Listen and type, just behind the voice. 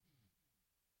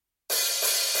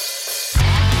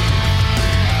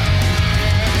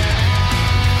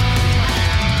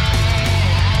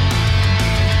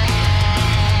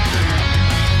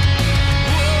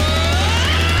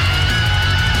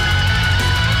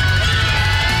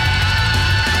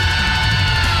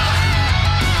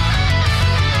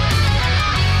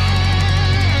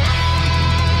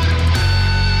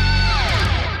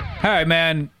right,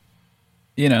 man.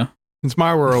 You know. It's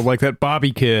my world, like that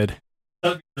Bobby kid.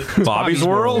 Bobby's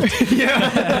World?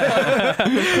 Yeah.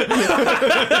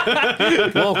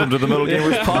 Welcome to the Metal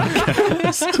Gamers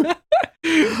Podcast.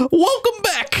 Welcome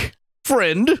back,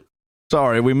 friend.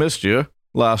 Sorry, we missed you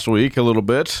last week a little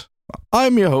bit.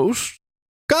 I'm your host,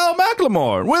 Kyle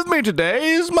McLemore. With me today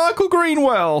is Michael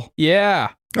Greenwell.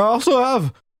 Yeah. I also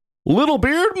have Little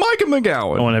Beard Micah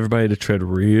McGowan. I want everybody to tread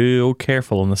real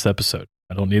careful in this episode.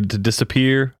 I don't need it to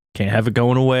disappear. Can't have it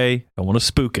going away. I want to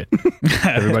spook it.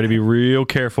 Everybody be real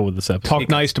careful with this episode. Talk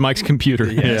nice to Mike's computer.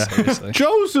 Yeah. Seriously.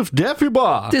 Joseph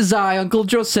Deffibar. Tis I, Uncle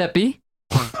Giuseppe.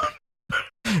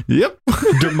 Yep.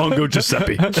 Dermongo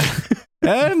Giuseppe.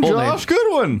 And Full Josh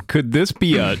Goodwin. Could this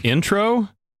be an intro?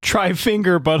 Try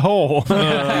finger butthole.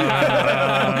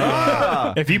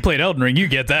 If you played Elden Ring, you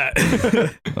get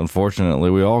that. Unfortunately,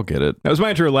 we all get it. That was my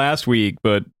intro last week,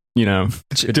 but, you know.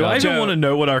 Do I even want to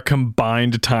know what our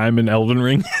combined time in Elden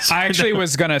Ring is? I actually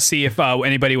was gonna see if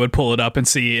anybody would pull it up and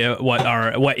see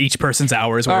what each person's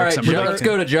hours were. All right, let's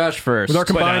go to Josh first. With our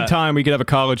combined time, we could have a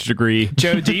college degree.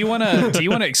 Joe, do you wanna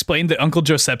explain the Uncle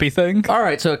Giuseppe thing? All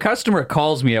right, so a customer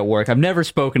calls me at work. I've never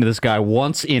spoken to this guy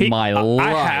once in my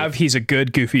life. I have. He's a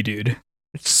good, goofy dude.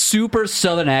 Super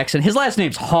southern accent. His last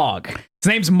name's Hogg. His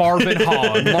name's Marvin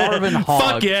Hogg. Marvin Hogg.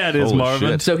 Fuck yeah, it is, Holy Marvin.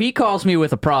 shit. So he calls me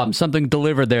with a problem. Something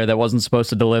delivered there that wasn't supposed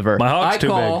to deliver. My hog's I too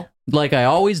call like I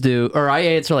always do, or I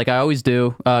answer like I always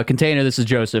do. Container, this is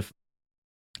Joseph.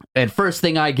 And first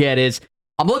thing I get is,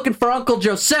 I'm looking for Uncle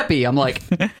Giuseppe. I'm like,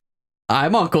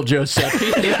 I'm Uncle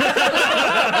Giuseppe.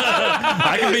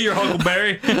 I can be your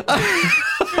Huckleberry.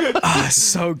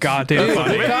 So goddamn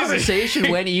funny. The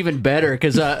conversation went even better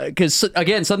because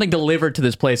again, something delivered to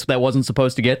this place that wasn't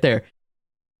supposed to get there.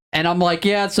 And I'm like,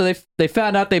 yeah, so they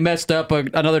found out they messed up.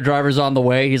 Another driver's on the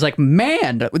way. He's like,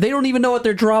 man, they don't even know what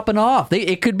they're dropping off.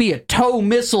 It could be a tow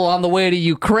missile on the way to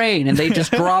Ukraine, and they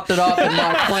just dropped it off in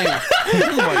my plane.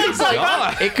 He's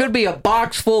like, it could be a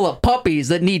box full of puppies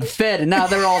that need fed, and now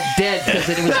they're all dead because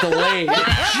it was delayed.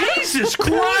 Jesus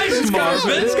Christ, Marvin.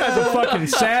 This guy's a fucking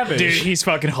savage. Dude, he's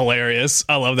fucking hilarious.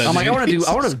 I love that. I'm like, I want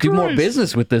to do more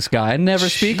business with this guy and never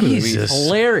speak with him. He's Jesus.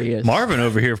 hilarious. Marvin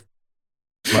over here.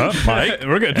 Well, Mike,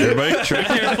 we're good. Everybody tread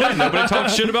carefully. Nobody talk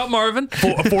shit about Marvin.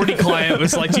 A 40 client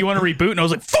was like, do you want to reboot? And I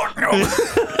was like, fuck no.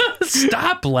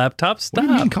 Stop, laptop, What do you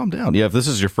mean, stop. calm down. Yeah, if this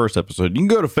is your first episode, you can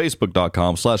go to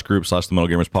facebook.com/group/the Metal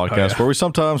Gamers Podcast, where we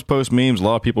sometimes post memes. A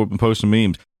lot of people have been posting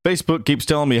memes. Facebook keeps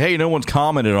telling me, hey, no one's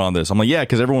commented on this. I'm like, yeah,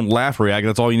 because everyone laugh react.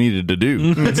 That's all you needed to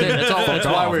do. That's it. That's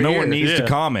why we're no here. one needs to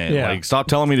comment. Yeah. Like, stop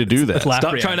telling me to do that. Laugh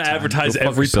Stop react trying to time. advertise Go fuck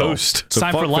every yourself. post. So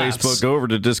Time fuck for laughs. Facebook. Go over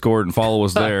to Discord and follow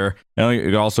us there. And you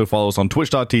can also follow us on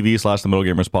twitch.tv/the Metal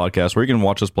Gamers Podcast, where you can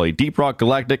watch us play Deep Rock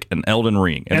Galactic and Elden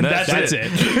Ring. And that's it.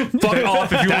 Fuck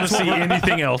off if you want to see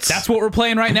anything else. That's what we're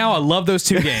playing right now. I love those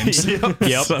two games. Yep. what The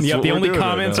we're only doing right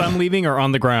comments now. I'm leaving are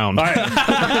on the ground.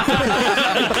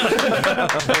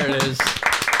 There it is.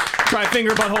 Try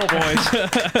finger butthole, boys.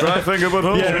 Try finger but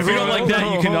hole. Yeah, if you don't like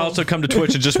that, you can also come to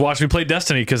Twitch and just watch me play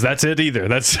Destiny, because that's it either.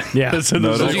 That's Yeah. That's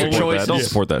No, that's don't are your support that. choices. Don't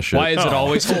support that shit. Why is it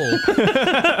always full?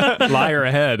 Liar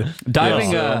ahead.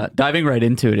 Diving right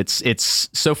into it. It's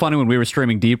so funny when we were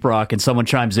streaming Deep Rock and someone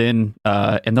chimes in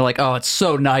and they're like, "Oh, it's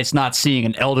so nice not seeing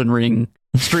an Elden Ring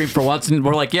stream for once." And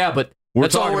we're like, "Yeah, but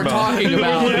that's all we're talking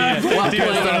about." While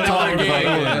playing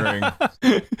another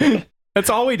game. That's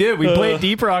all we did. We played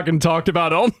Deep Rock and talked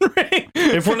about Elden Ring.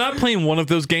 if we're not playing one of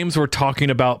those games, we're talking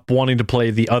about wanting to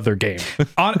play the other game.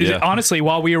 Honestly,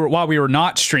 while we were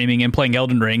not streaming and playing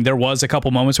Elden Ring, there was a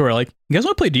couple moments where we're like, "You guys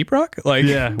want to play Deep Rock?" Like,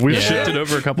 We shifted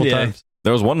over a couple times.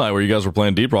 There was one night where you guys were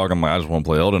playing Deep Rock. I'm like, I just want to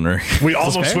play Elden Ring. We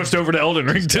almost switched over to Elden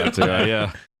Ring too.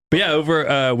 Yeah. But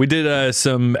yeah, we did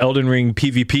some Elden Ring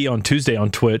PvP on Tuesday on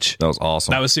Twitch. That was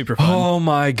awesome. That was super fun. Oh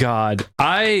my god,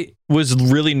 I was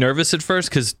really nervous at first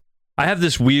because I have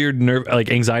this weird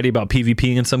anxiety about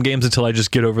PvPing in some games until I just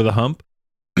get over the hump.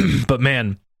 But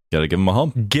man, Gotta give him a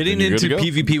hump. getting Then you're into good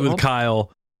to go. PvP with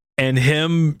Kyle and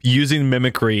him using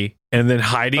mimicry and then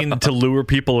hiding to lure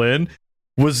people in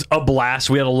was a blast.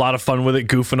 We had a lot of fun with it,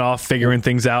 goofing off, figuring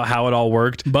things out, how it all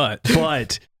worked. But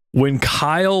When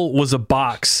Kyle was a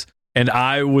box and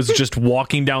I was just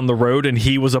walking down the road and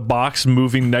he was a box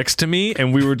moving next to me,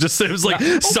 and we were just, it was like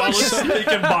Solid Snake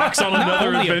and Box on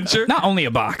another adventure. not only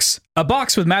a box. a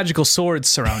box with magical swords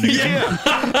surrounding him.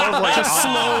 I was like, Just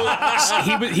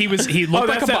slow. He looked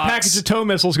like that's a that box. package of tow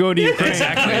missiles going to Ukraine.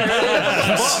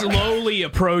 Exactly. He's slowly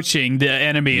approaching the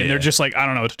enemy, and they're just like, I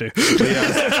don't know what to do.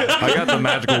 I got the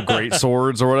magical great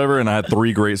swords or whatever, and I had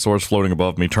 3 great swords floating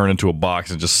above me, turned into a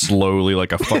box, and just slowly,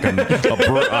 like a fucking a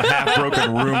half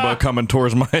broken Roomba coming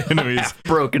towards my enemies.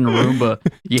 Broken Roomba.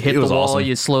 You hit It the was wall, awesome.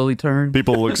 you slowly turn.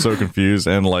 People look so confused,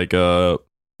 and like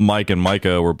Mike and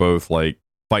Micah were both like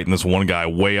fighting this one guy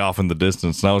way off in the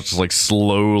distance, and I was just like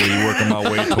slowly working my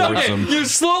way towards him. You're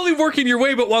slowly working your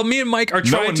way, but while me and Mike are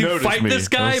trying one to noticed fight me. this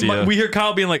guy, Yeah. we hear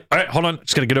Kyle being like, all right, hold on,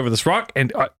 just gotta get over this rock,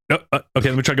 and okay,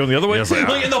 let me try going the other way. Yeah, it's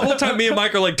like, and the whole time me and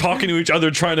Mike are like talking to each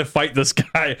other, trying to fight this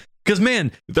guy. Because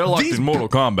man, They're locked these, in Mortal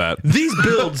Kombat. these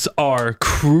builds are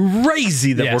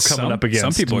crazy that Yeah, we're coming up against.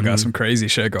 Some people got some crazy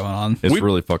shit going on. It's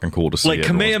really fucking cool to see. like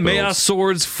everyone's Kamehameha builds.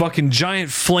 swords, fucking giant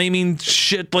flaming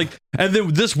shit. Like, and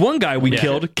then this one guy we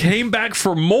killed came back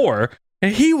for more,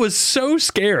 and he was so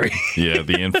scary. Yeah,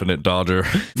 the infinite dodger.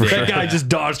 That guy just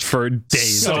dodged for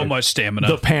days. So much stamina.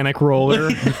 The panic roller.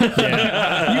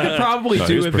 Yeah. You could probably No,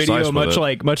 he do was a precise video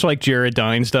with much like Jared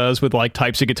Dines does with like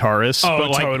types of guitarists. Oh,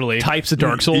 but like totally. types of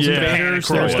Dark Souls Yeah. invaders. Panic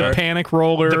There's roller. the panic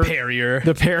roller, the parrier.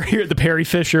 the Perry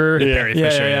Fisher, Perry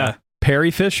Fisher, yeah.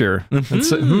 Perry Fisher. That's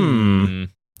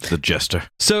The jester.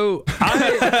 So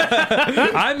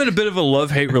I'm in a bit of a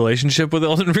love-hate relationship with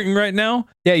Elden Ring right now.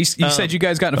 Yeah, you said you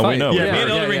guys got in a Oh, we fight. know. Yeah, Yeah, me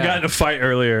and Elden Ring got in a fight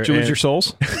earlier. Did you lose and- your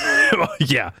souls?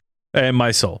 yeah, and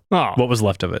my soul. Oh, What was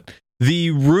left of it?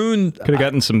 The rune. could have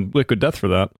gotten some liquid death for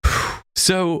that.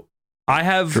 So I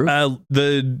have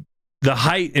the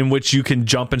height in which you can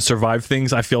jump and survive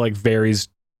things. I feel like varies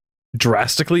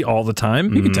drastically all the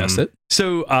time. You can test it.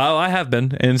 So I have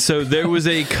been, and so there was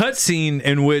a cutscene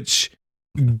in which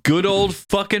good old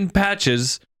fucking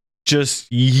Patches just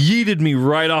yeeted me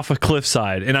right off a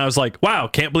cliffside, and I was like, "Wow,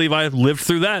 can't believe I lived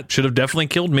through that. Should have definitely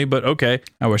killed me, but okay."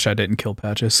 I wish I didn't kill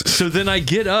Patches. So then I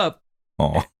get up,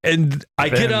 Oh, and I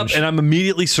get up, and I'm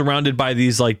immediately surrounded by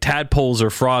these like tadpoles or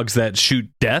frogs that shoot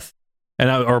death,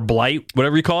 or blight,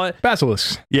 whatever you call it.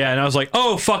 Basilisk. Yeah, and I was like,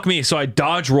 "Oh fuck me!" So I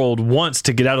dodge rolled once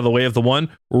to get out of the way of the one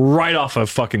right off a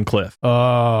fucking cliff.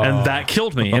 Oh, And that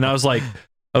killed me. And I was like,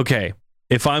 okay,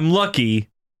 if I'm lucky,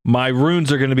 my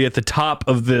runes are going to be at the top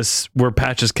of this where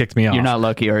Patches kicked me off. You're not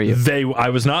lucky, are you? I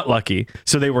was not lucky.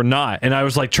 So they were not. And I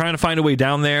was like trying to find a way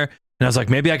down there. And I was like,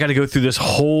 maybe I got to go through this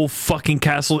whole fucking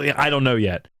castle. I don't know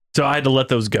yet. So I had to let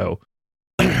those go.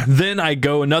 Then I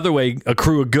go another way,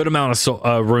 accrue a good amount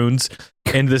of runes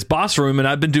in this boss room, and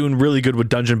I've been doing really good with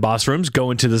dungeon boss rooms.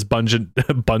 Go into this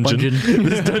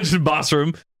this dungeon boss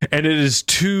room, and it is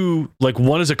two, like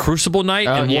one is a Crucible Knight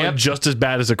and one just as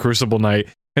bad as a Crucible Knight.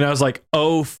 And I was like,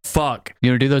 oh fuck,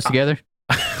 You want to do those together?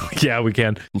 yeah, we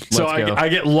can. So go. I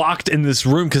get locked in this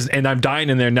room and I'm dying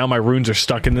in there. Now my runes are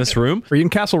stuck in this room. Are you in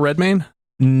Castle Redmane?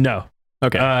 No.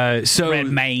 Okay. So Red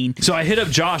Mane. So I hit up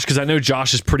Josh because I know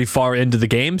Josh is pretty far into the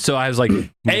game. So I was like,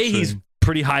 A, he's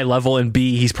pretty high level, and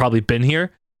B, he's probably been here.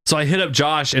 So I hit up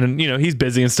Josh, and he's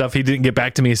busy and stuff. He didn't get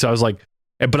back to me, so I was like,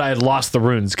 but I had lost the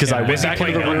runes because I went back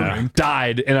into the room,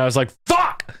 died, and I was like,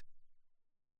 fuck.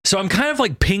 So I'm kind of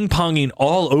like ping-ponging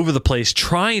all over the place,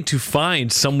 trying to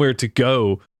find somewhere to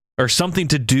go or something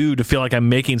to do to feel like I'm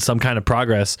making some kind of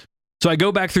progress. So I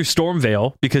go back through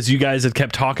Stormvale because you guys had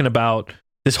kept talking about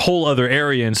this whole other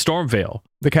area in Stormvale,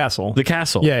 The castle. the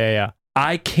castle. Yeah.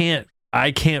 I can't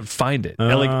find it. Oh.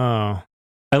 Like,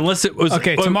 unless it was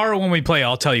Okay, tomorrow when we play,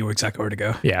 I'll tell you exactly where to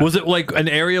go. yeah. Was it like an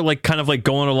area like kind of like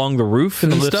going along the roof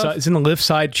and in the lift stuff? side, it's in the lift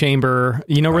side chamber.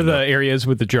 You know where the area is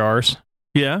with the jars?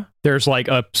 Yeah. There's like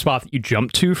a spot that you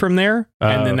jump to from there,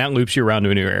 and then that loops you around to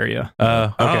a new area.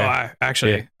 Okay.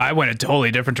 Oh, I went a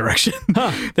totally different direction.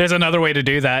 There's another way to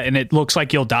do that, and it looks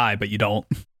like you'll die, but you don't.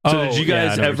 So did you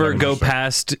guys ever go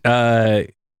past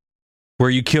where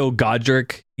you kill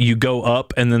Godric? You go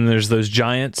up, and then there's those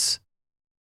giants.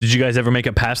 Did you guys ever make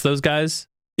it past those guys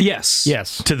Yes.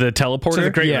 to the teleporter? To the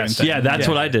great room Yes. thing. Yeah, that's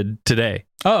what I did today.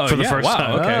 Oh, for the yeah, first wow,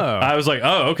 time. Okay. Oh. I was like,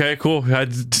 oh, okay, cool.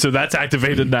 So that's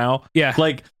activated now. Yeah.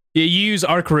 Like, You use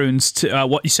arc runes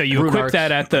to so you Rune equip arcs.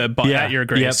 that at your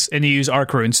grace, and you use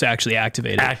arc runes to actually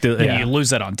activate it. And you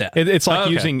lose that on death. It's like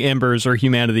Okay. using embers or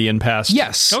humanity in past.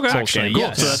 Yes. okay, Actually, cool.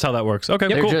 yes. So that's how that works. Okay,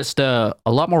 They're cool. just a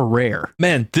lot more rare.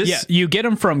 Man, this Yeah, you get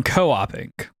them from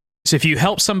co-oping. So if you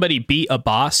help somebody beat a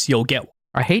boss, you'll get one.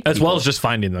 I hate as people. well as just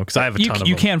finding them because I have a ton of them.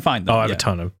 You can find them. Oh, I have yeah. a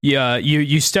ton of. Yeah,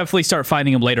 you definitely start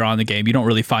finding them later on in the game. You don't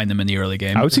really find them in the early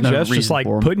game. I would There's no suggest just reason like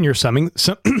for 'em.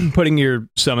 putting your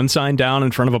summon sign down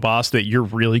in front of a boss that you're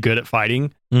really good at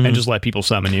fighting, and just let people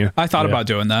summon you. I thought about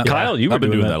doing that. Kyle, you were I've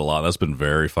been doing that. that a lot. That's been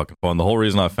very fucking fun. The whole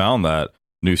reason I found that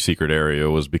new secret area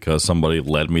was because somebody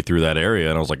led me through that area,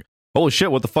 and I was like, holy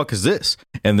shit, what the fuck is this?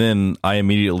 And then I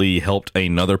immediately helped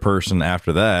another person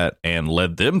after that and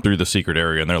led them through the secret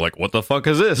area, and they're like, what the fuck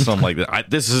is this? So I'm like,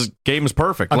 game is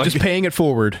perfect. I'm Like, just paying it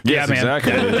forward. yes, man.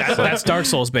 exactly. That's Dark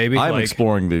Souls, baby. I'm Like,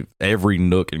 exploring every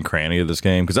nook and cranny of this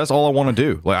game because that's all I want to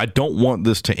do. Like, I don't want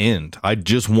this to end. I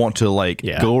just want to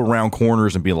go around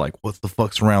corners and be like, what the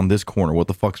fuck's around this corner? What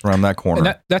the fuck's around that corner?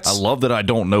 And that's I love that I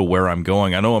don't know where I'm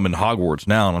going. I know I'm in Hogwarts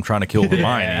now, and I'm trying to kill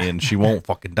Hermione, and she won't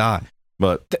fucking die.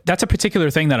 But that's a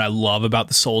particular thing that I love about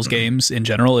the Souls games in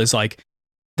general is like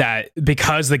that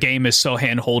because the game is so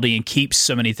hand-holding and keeps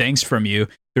so many things from you,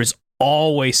 there's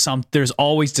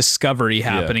always discovery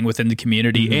happening within the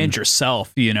community and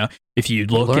yourself. You know, if you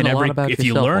look in if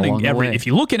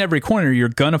you look in every corner, you're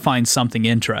gonna find something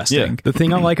interesting. Yeah. The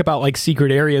thing I like about like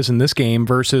secret areas in this game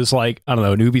versus like, I don't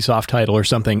know, an Ubisoft title or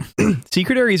something,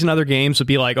 secret areas in other games would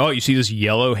be like, oh, you see this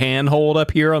yellow handhold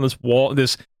up here on this wall,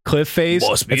 this cliff face.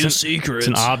 Must be a secret. It's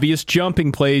an obvious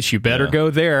jumping place. You better go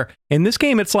there. In this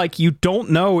game, it's like you don't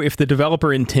know if the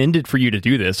developer intended for you to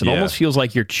do this. It almost feels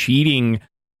like you're cheating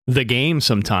the game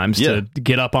sometimes to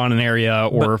get up on an area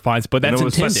or find, but that's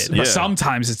intended. But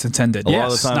sometimes it's intended. A lot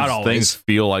of the times not always. things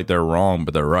feel like they're wrong,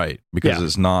 but they're right because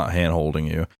it's not hand holding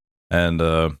you. And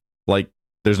like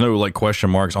there's no like question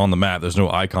marks on the map. There's no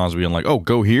icons being like, oh,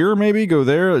 go here, maybe go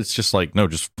there. It's just like, no,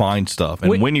 just find stuff.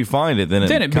 And when you find it, then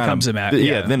it becomes a map.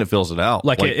 Yeah, then it fills it out.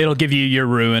 Like it'll give you your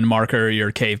ruin marker,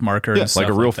 your cave marker. Yeah, like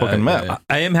a real fucking map. Yeah.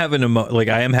 I am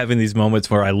having these moments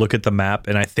where I look at the map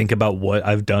and I think about what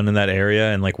I've done in that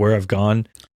area and like where I've gone.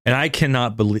 And I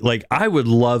cannot believe, like, I would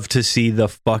love to see the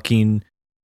fucking,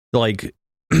 like,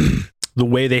 the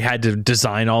way they had to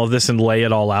design all of this and lay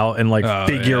it all out and like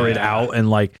figure it out and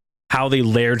like how they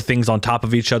layered things on top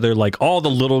of each other, like all the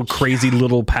little crazy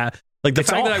little path. Like the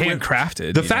fact that I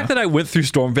handcrafted. The fact that I went through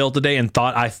Stormvale today and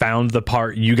thought I found the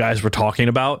part you guys were talking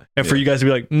about, and for you guys to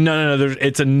be like, no,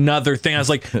 it's another thing. I was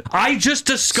like, I just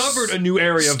discovered a new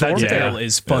area of that. Stormvale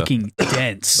is fucking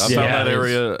dense. I found that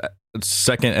area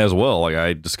second as well. Like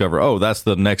I discovered, that's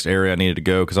the next area I needed to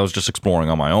go because I was just exploring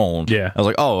on my own. Yeah, I was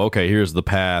like, okay, here's the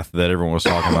path that everyone was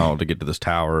talking about to get to this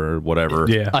tower or whatever.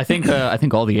 Yeah, I think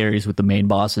all the areas with the main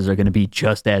bosses are going to be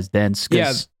just as dense.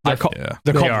 Yeah, they're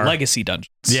called legacy dungeons.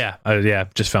 Yeah,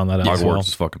 just found that out. Hogwarts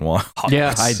is fucking wild.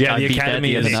 Yeah, the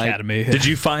academy is the academy. Did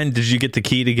you get the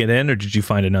key to get in, or did you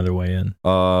find another way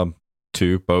in?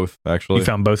 Two, both actually. You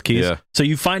found both keys? Yeah. So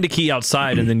you find a key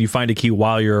outside and then you find a key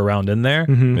while you're around in there.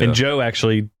 And Joe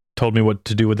actually told me what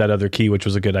to do with that other key, which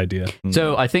was a good idea.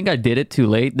 So I think I did it too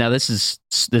late. Now this is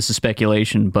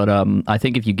speculation, but I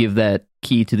think if you give that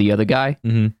key to the other guy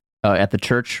at the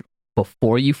church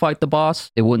before you fight the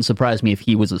boss, it wouldn't surprise me if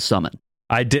he was a summon.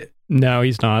 I did. No,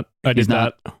 he's not. I did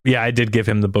that. Yeah, I did give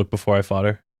him the book before I fought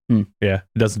her. Yeah,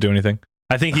 it doesn't do anything.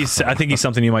 I think he's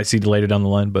something you might see later down the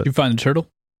line. But you find the turtle?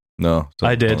 No,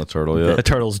 I did. The turtle, yeah. The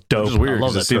turtle's dope. Which is weird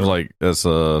because it seems like it's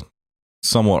a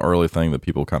somewhat early thing that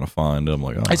people kind of find. I'm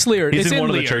like, it's Lear. He's it's in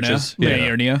one of the Liurnia. churches.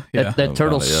 Liurnia. Yeah. That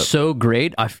turtle's so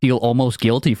great. I feel almost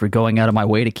guilty for going out of my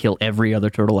way to kill every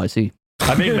other turtle I see.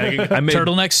 I made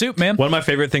turtleneck soup, man. One of my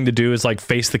favorite thing to do is like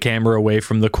face the camera away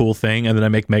from the cool thing, and then I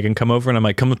make Megan come over, and I'm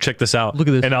like, "Come check this out! Look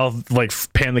at this!" And I'll like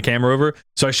pan the camera over.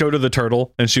 So I showed her the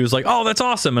turtle, and she was like, "Oh, that's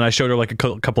awesome!" And I showed her like a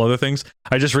couple other things.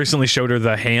 I just recently showed her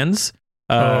the hands.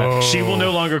 She will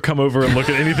no longer come over and look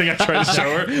at anything I try to show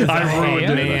her. I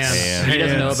ruined it. He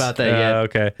doesn't know about that yet.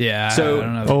 Okay. Yeah.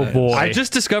 So, boy, I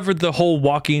just discovered the whole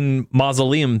walking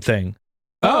mausoleum thing.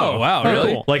 Oh wow,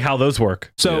 really? Cool. Like how those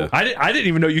work. So I didn't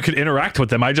even know you could interact with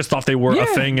them. I just thought they were a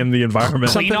thing in the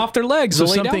environment. Clean off their legs. So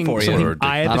lay down something for you.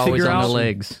 I had Not to always figure on out. the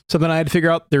legs. Something I had to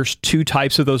figure out. There's two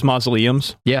types of those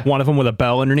mausoleums. Yeah. One of them with a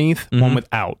bell underneath. One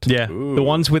without. Yeah. Ooh. The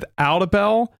ones without a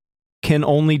bell can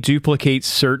only duplicate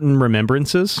certain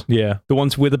remembrances. Yeah. The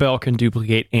ones with a bell can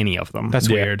duplicate any of them. That's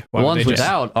weird. The ones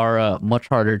without are much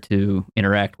harder to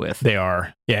interact with. They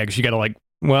are. Yeah, because you got to like.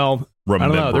 Well, I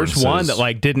don't know. There's one that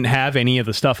like didn't have any of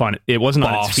the stuff on it. It wasn't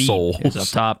on its feet. It was up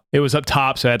top. It was up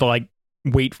top, so I had to like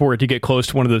wait for it to get close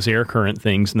to one of those air current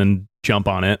things and then jump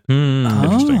on it.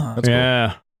 Interesting. That's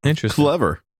Yeah. Interesting.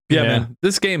 clever. Yeah, man.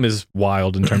 This game is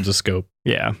wild in terms of scope.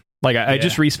 Yeah. Like I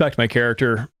just respect my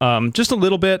character just a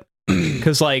little bit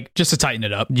because like just to tighten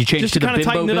it up. You changed just to to the kind of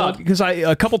bimbo tighten it up build? because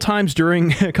a couple times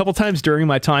during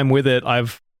my time with it,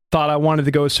 I've thought I wanted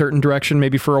to go a certain direction,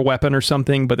 maybe for a weapon or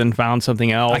something, but then found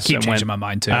something else. I keep and changing my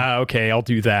mind too. Okay, I'll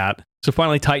do that. So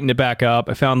finally tightened it back up.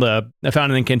 I found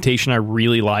an incantation I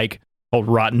really like called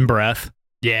Rotten Breath.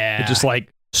 Yeah. It just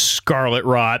like scarlet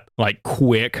rot, like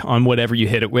quick on whatever you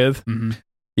hit it with. Mm-hmm.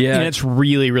 Yeah. And it's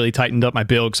really, really tightened up my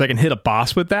build because I can hit a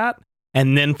boss with that.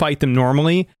 and then fight them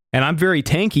normally. And I'm very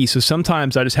tanky, so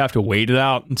sometimes I just have to wait it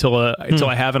out until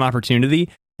I have an opportunity.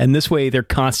 And this way, they're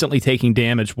constantly taking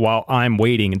damage while I'm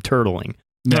waiting and turtling.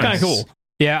 It's kind of cool.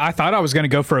 Yeah, I thought I was going to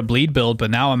go for a bleed build,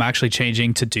 but now I'm actually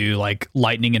changing to do like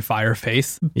lightning and fire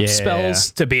faith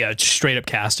spells to be a straight up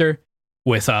caster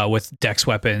with Dex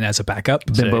weapon as a backup.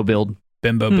 Bimbo build.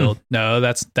 No,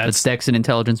 that's Dex and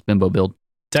intelligence bimbo build.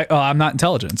 I'm not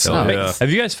intelligence.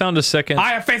 Have you guys found a second?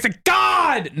 I have faith in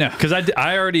God. No, because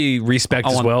I already respect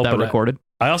as well. That but recorded.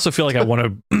 I also feel like I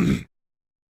want to.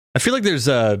 I feel like there's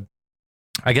I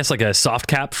guess like a soft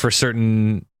cap for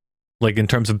certain. Like in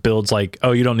terms of builds, like,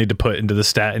 oh, you don't need to put into the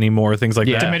stat anymore, things like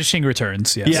that. Diminishing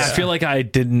returns, yes. Yeah, I feel like I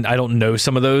don't know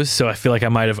some of those, so I feel like I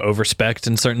might have overspec'd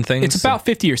in certain things. It's about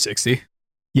 50 or 60.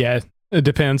 Yeah, it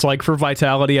depends. Like for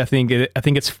Vitality, I think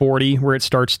it's 40 where it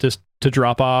starts to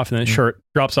drop off, and then it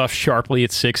drops off sharply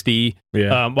at 60.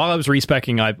 Yeah. While I was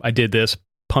respecking, I did this,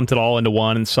 pumped it all into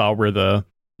one, and saw where that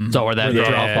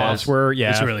drop-offs were.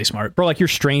 Yeah, it's really smart. For like your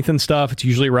strength and stuff, it's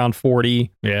usually around 40.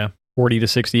 Yeah. 40 to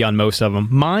 60 on most of them.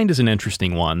 Mind is an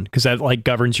interesting one because that like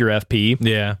governs your FP.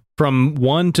 Yeah. From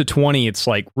 1 to 20, it's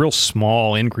like real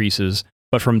small increases,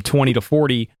 but from 20 to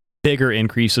 40, bigger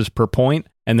increases per point,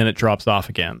 and then it drops off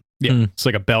again. Yeah. It's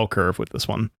like a bell curve with this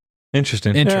one.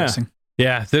 Interesting.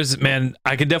 Yeah,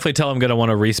 I can definitely tell I'm going to want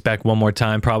to respec one more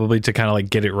time probably to kind of like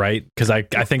get it right because I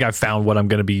think I've found what I'm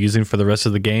going to be using for the rest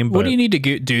of the game. But what do you need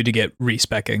to do to get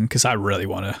respecking? Because I really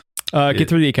want to get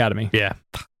through the academy. Yeah.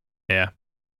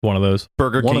 One of those.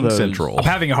 Burger King Central. I'm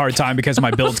having a hard time because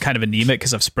my build's kind of anemic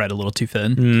because I've spread a little too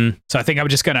thin. So I think I'm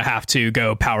just going to have to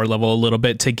go power level a little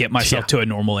bit to get myself to a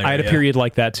normal area. I had a period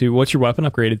like that too. What's your weapon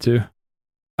upgraded to?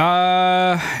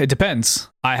 It depends.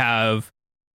 I have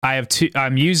two.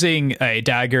 I'm using a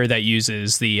dagger that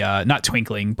uses the not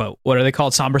twinkling, but what are they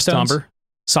called? Somber stones.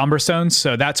 Somber stones.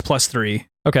 So that's +3.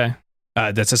 Okay.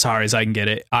 That's as hard as I can get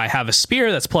it. I have a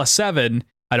spear that's +7.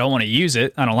 I don't want to use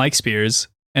it. I don't like spears.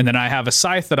 And then I have a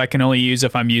scythe that I can only use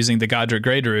if I'm using the Godric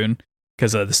Grey Rune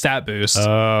because of the stat boost.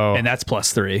 Oh. And that's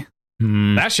 +3.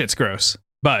 That shit's gross.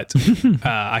 But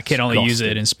I can only use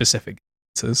it in specific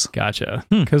instances. Gotcha.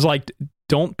 Because like,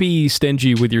 don't be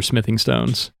stingy with your smithing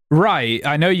stones. Right.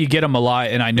 I know you get them a lot,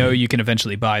 and I know you can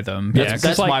eventually buy them.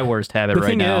 That's like, my worst habit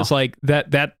right now. The thing is, like,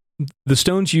 that the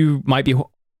stones you might be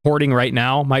hoarding right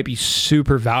now might be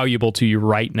super valuable to you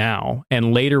right now.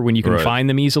 And later, when you can find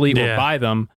them easily or buy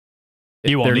them,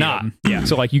 they're not. Yeah.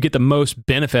 So, like, you get the most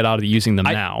benefit out of using them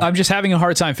now. I'm just having a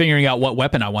hard time figuring out what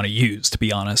weapon I want to use, to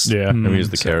be honest. Yeah. I'm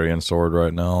using the carrion sword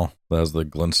right now. That has the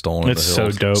glintstone. It's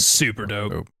so dope. Super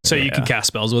dope. So you can cast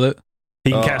spells with it? He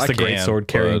can cast the great sword,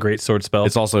 carrying great sword spell.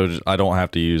 It's also, I don't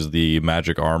have to use the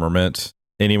magic armament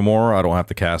anymore. I don't have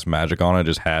to cast magic on it. It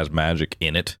just has magic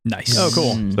in it. Nice. Oh,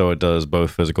 cool. So it does both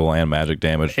physical and magic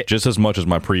damage, just as much as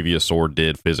my previous sword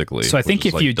did physically. So I think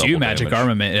if you do magic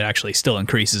armament, it actually still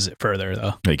increases it further,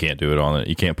 though. You can't do it on it.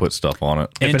 You can't put stuff on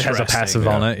it. If it has a passive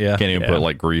on it, Can't even put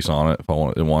like grease on it if I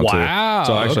want to. Wow.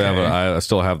 So I actually I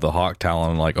still have the Hawk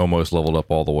Talon like almost leveled up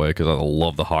all the way because I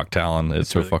love the Hawk Talon. It's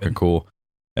so really fucking cool.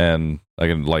 And I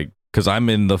can like, because I'm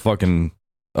in the fucking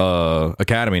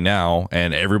academy now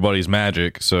and everybody's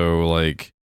magic, so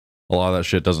like a lot of that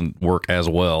shit doesn't work as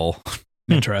well.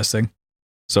 Interesting.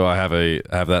 So I have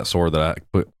that sword that I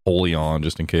put holy on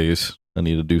just in case I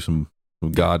need to do some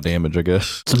god damage, I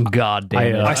guess. Some god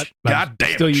damage. God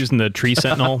damn. Still using the Tree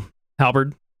Sentinel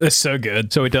halberd. It's so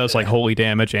good. So it does like holy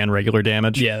damage and regular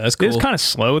damage. Yeah, that's cool. It's kind of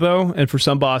slow though, and for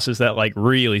some bosses that like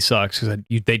really sucks because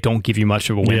they don't give you much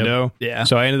of a window. Yeah.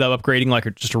 So I ended up upgrading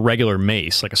like just a regular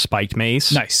mace, like a spiked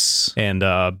mace. Nice. And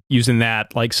using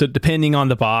that, like, so depending on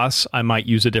the boss, I might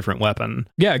use a different weapon.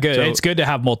 Yeah, good. So, it's good to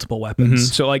have multiple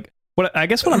weapons. So like, what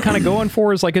I'm kind of going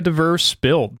for is like a diverse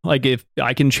build. Like if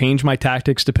I can change my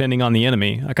tactics depending on the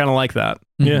enemy, I kind of like that.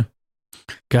 Yeah.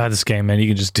 God, this game, man, you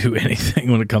can just do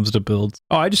anything when it comes to builds.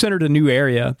 Oh, I just entered a new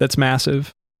area that's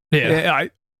massive. Yeah.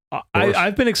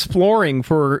 I've been exploring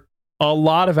for a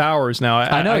lot of hours now.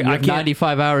 I know, you have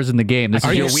 95 hours in the game. This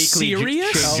is your weekly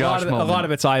serious? A lot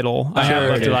of it's idle. I have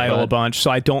left it idle a bunch,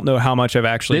 so I don't know how much I've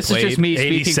actually played. This is just me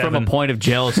speaking from a point of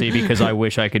jealousy because I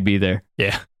wish I could be there.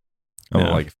 Yeah.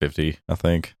 Like 50, I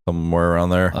think, somewhere around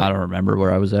there. I don't remember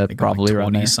where I was at. Probably like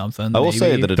around there. Something. I will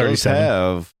say that it 37. does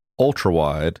have ultra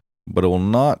wide, but it will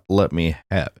not let me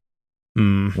have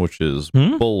it, which is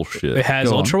bullshit. It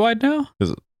has ultra wide now?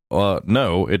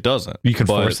 No, it doesn't. You can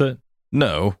force it?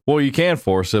 No. Well, you can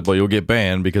force it, but you'll get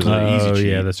banned because of the easy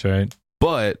cheat. Yeah, that's right.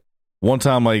 But one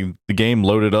time, like, the game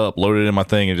loaded in my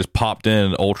thing and just popped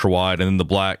in ultra wide, and then the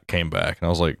black came back, and I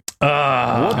was like,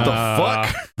 what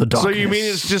the fuck? So you mean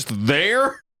it's just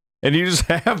there? and you just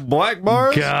have black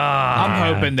bars. God.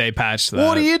 I'm hoping they patch that.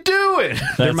 What are you doing?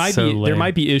 There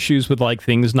might be issues with like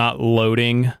things not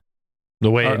loading the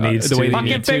way it needs the way to. they Fucking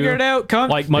need to. figure it out. Come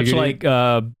Like much like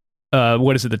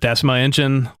what is it, the Decima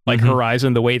engine, like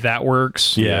Horizon, the way that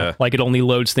works. Yeah. Like it only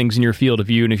loads things in your field of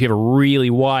view, and if you have a really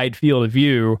wide field of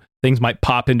view, things might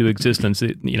pop into existence.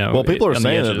 Well, people are on the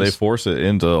saying that edges. they force it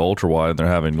into ultra wide, and they're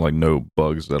having like no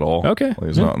bugs at all. Okay. Like,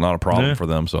 it's not a problem for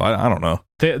them. So I don't know.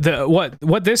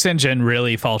 What this engine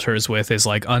really falters with is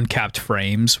like uncapped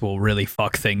frames will really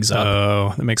fuck things up.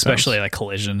 Oh, that makes especially sense. like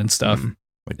collision and stuff.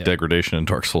 Like degradation in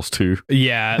Dark Souls 2.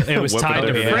 Yeah, it was Weapon tied to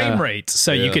degradation. frame rate,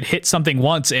 so you could hit something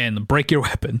once and break your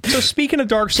weapon. So speaking of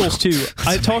Dark Souls 2,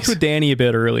 I talked with Danny a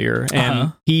bit earlier,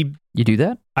 and You do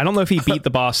that? I don't know if he beat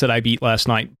the boss that I beat last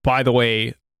night. By the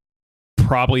way,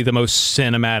 probably the most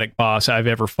cinematic boss I've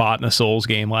ever fought in a Souls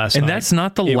game last night. And that's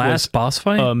not the It last was boss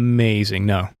fight? amazing.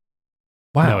 No.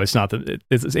 Wow. No, it's not.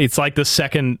 It's like the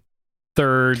second,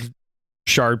 third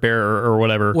shard bearer or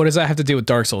whatever. What does that have to do with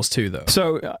Dark Souls 2, though?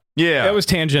 So Yeah. that was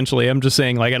tangentially. I'm just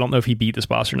saying, like, I don't know if he beat this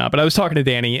boss or not, but I was talking to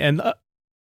Danny, and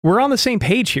we're on the same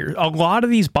page here. A lot of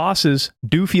these bosses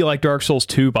do feel like Dark Souls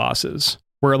 2 bosses,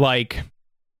 where, like,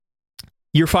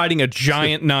 you're fighting a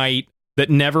giant knight that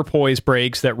never poise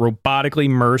breaks, that robotically,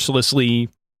 mercilessly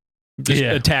just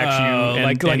attacks you and,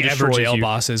 like and destroys Everjail you.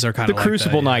 bosses are kind The of like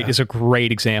Crucible that, Knight is a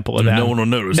great example of that. No one will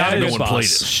notice. Not No a one boss. played it.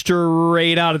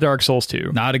 Straight out of Dark Souls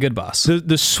 2. not a good boss.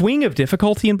 The swing of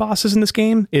difficulty in bosses in this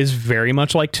game is very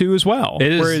much like 2 as well.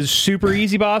 It is. Whereas super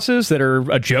easy bosses that are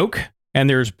a joke, and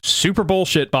there's super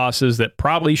bullshit bosses that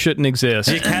probably shouldn't exist.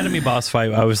 The Academy boss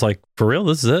fight, I was like, for real?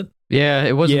 This is it? Yeah,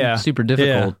 it wasn't super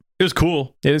difficult. It was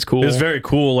cool. It is cool. It was very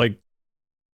cool, like,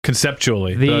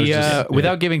 conceptually. But I was just-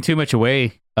 Without giving too much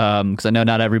away, because I know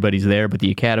not everybody's there, but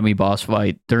the Academy boss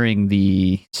fight during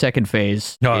the second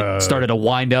phase, it started to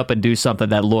wind up and do something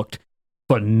that looked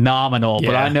phenomenal.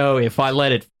 But Yeah. I know if I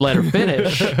let her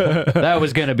finish, that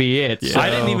was going to be it. Yeah. So- I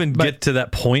didn't even get to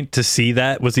that point to see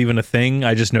that was even a thing.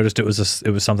 I just noticed it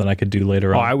was something I could do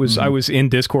later on. I was in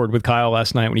Discord with Kyle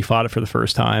last night when he fought it for the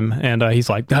first time, and he's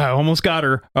like, I almost got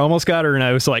her, and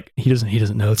I was like, he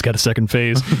doesn't know it's got a second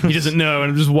phase. He doesn't know,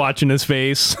 and I'm just watching his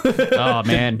face. Oh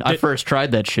man, I first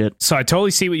tried that shit. So I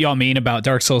totally see what y'all mean about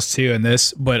Dark Souls 2 and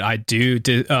this, but I do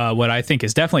what I think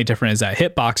is definitely different is that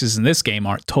hitboxes in this game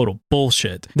aren't total bullshit.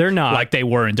 They're not like they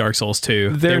were in Dark Souls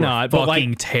 2. They're They were not, but, fucking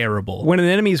like, terrible. When an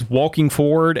enemy's walking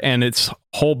forward and its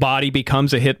whole body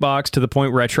becomes a hitbox to the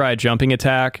point where I try a jumping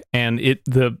attack and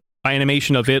the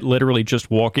animation of it literally just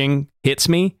walking hits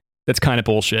me, that's kind of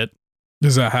bullshit.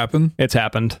 Does that happen? It's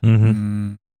happened.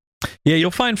 Mm-hmm. Yeah, you'll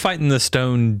find fighting the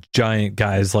stone giant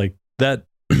guys like that.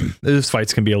 Those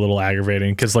fights can be a little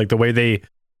aggravating because like the way they,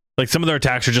 like some of their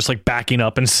attacks are just like backing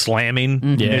up and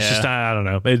slamming. Yeah. It's just I don't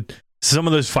know. Some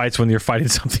of those fights when you're fighting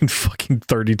something fucking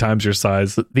 30 times your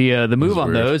size. The move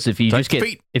on weird. those, if you Touch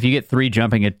just if you get 3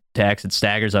 jumping attacks, it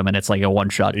staggers them, and it's like a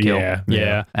one-shot kill.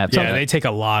 Yeah. Absolutely. Yeah, they take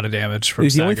a lot of damage from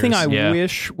The only thing I Yeah.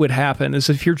 wish would happen is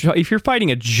if you're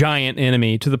fighting a giant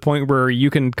enemy to the point where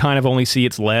you can kind of only see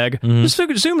its leg, just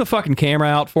zoom the fucking camera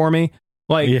out for me.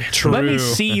 Like, let me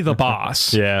see the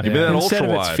boss. Yeah. Maybe that Instead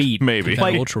ultra of its wide, feet. maybe.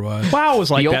 Like, ultra wide. WoW was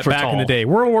like The that ultra back in the tall. day.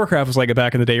 World of Warcraft was like it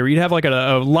back in the day, where you'd have like an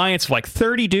alliance of like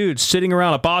 30 dudes sitting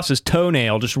around a boss's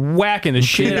toenail, just whacking the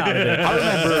shit out of it. I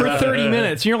remember for 30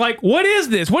 minutes. And you're like, what is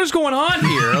this? What is going on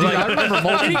here? Like, I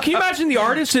remember can you imagine the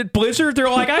artists at Blizzard? They're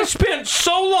like, I spent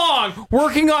so long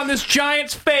working on this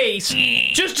giant's face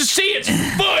just to see its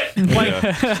foot. Like,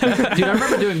 Dude, I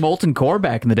remember doing Molten Core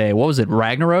back in the day. What was it,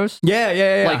 Ragnaros?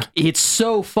 yeah. Like, it's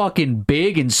so fucking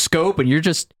big in scope, and you're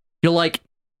like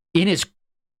in his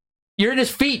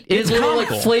feet. It's It's literally like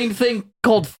comical. a flame thing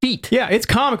called feet. Yeah, it's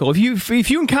comical. If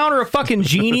you encounter a fucking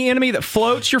genie enemy that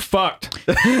floats, you're fucked.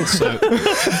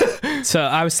 So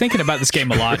I was thinking about this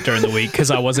game a lot during the week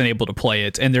because I wasn't able to play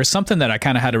it, and there's something that I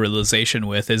kind of had a realization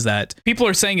with is that people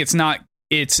are saying it's not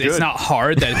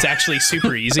hard, that it's actually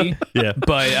super easy. Yeah.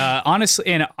 But honestly,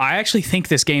 and I actually think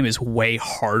this game is way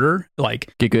harder.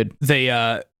 Like Get good.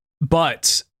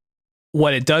 but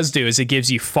what it does do is it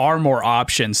gives you far more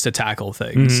options to tackle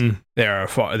things. Mhm.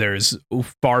 There's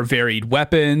far varied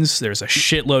weapons. There's a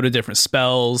shitload of different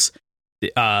spells.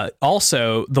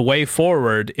 Also, the way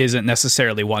forward isn't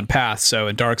necessarily one path. So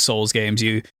in Dark Souls games,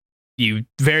 you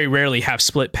very rarely have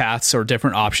split paths or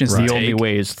different options. to The only take.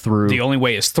 way is through. The only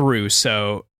way is through.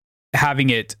 So having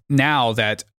it now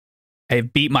that I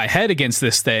beat my head against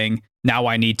this thing, now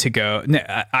I need to go.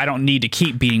 I don't need to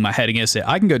keep beating my head against it.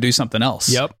 I can go do something else.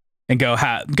 Yep. And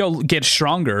go get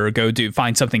stronger, or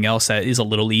find something else that is a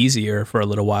little easier for a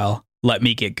little while. let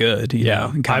me get good, you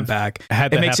know, and come back.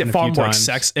 Had it makes it far more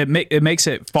it makes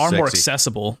it far more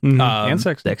accessible and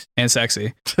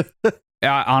sexy.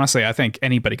 Honestly, I think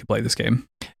anybody could play this game.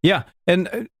 Yeah,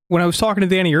 and when I was talking to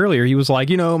Danny earlier, he was like,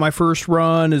 you know, my first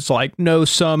run is like no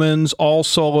summons, all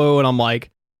solo, and I'm like,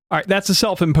 all right, that's a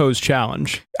self-imposed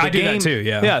challenge. I do that too,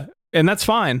 yeah, and that's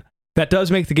fine. That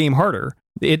does make the game harder.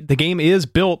 The game is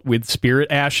built with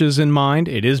spirit ashes in mind.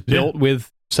 It is built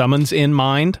with summons in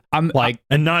mind. And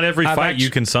not every fight you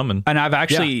can summon. And I've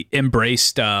actually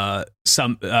embraced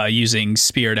some using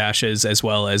spirit ashes as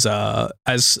well as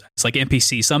like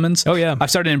NPC summons. Oh yeah, I've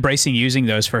started embracing using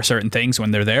those for certain things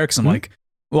when they're there because I'm like,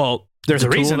 well, there's a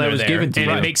reason that was given to you.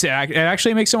 It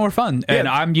actually makes it more fun. Yeah. And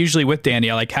I'm usually with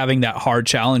Danny. I like having that hard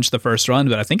challenge the first run,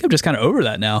 but I think I'm just kind of over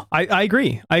that now. I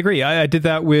agree. I did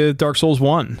that with Dark Souls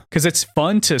 1 because it's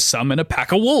fun to summon a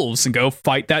pack of wolves and go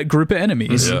fight that group of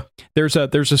enemies. Yeah. There's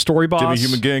a story boss. Give me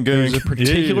human gang. There's a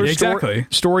particular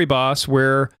story boss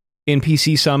where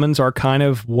NPC summons are kind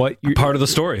of what you part of the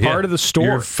story. Part of the story.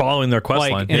 You're following their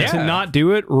quest line. And to not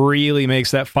do it really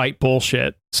makes that fight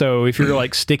bullshit. So if you're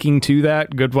like sticking to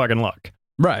that, good fucking luck.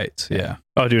 Right. Yeah.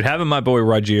 Oh, dude, having my boy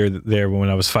Roger there when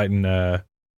I was fighting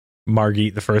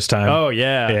Margit the first time. Oh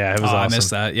yeah. Yeah, it was awesome. I missed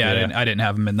that. Yeah, I didn't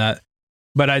have him in that.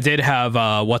 But I did have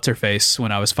what's her face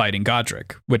when I was fighting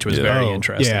Godric, which was very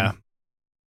interesting. Yeah.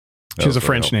 She has a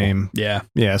French name. Yeah.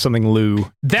 Yeah, something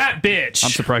Lou. That bitch. I'm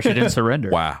surprised she didn't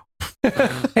surrender. Wow.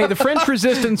 Hey, the French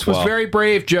resistance was very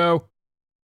brave, Joe.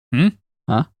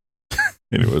 Huh?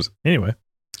 Anyway.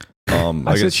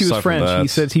 I said she was French. He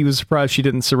said he was surprised she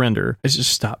didn't surrender. It's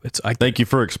just stop. Thank you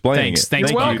for explaining it. Thanks.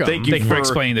 Thank you for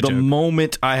explaining the joke. The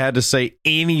moment I had to say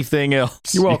anything else,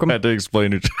 you're welcome. You had to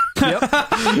explain it.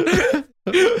 Yep.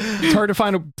 It's hard to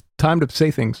find a time to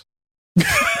say things.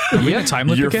 You're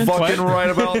fucking right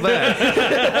about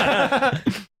that.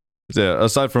 Yeah.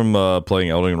 Aside from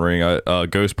playing Elden Ring,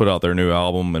 Ghost put out their new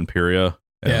album Imperia.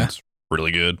 And it's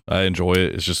really good. I enjoy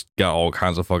it. It's just got all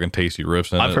kinds of fucking tasty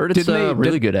riffs in it. I've heard it's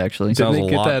really good, actually. It sounds a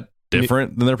lot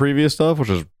different than their previous stuff, which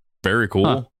is very cool.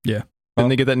 Huh. Yeah. Didn't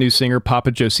they get that new singer,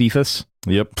 Papa Josephus?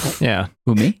 Yep. Yeah.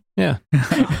 Who, me? Yeah.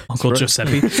 Uncle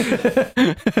Giuseppe.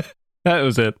 That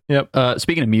was it. Yep.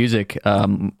 Speaking of music,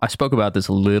 I spoke about this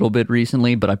a little bit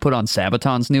recently, but I put on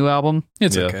Sabaton's new album.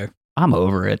 It's okay. I'm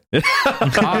over it.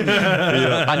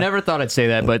 I never thought I'd say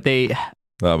that, but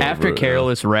after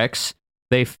Careless Rex,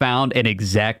 they found an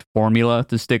exact formula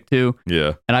to stick to.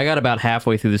 Yeah. And I got about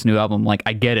halfway through this new album. Like,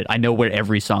 I get it. I know where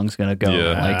every song's going to go.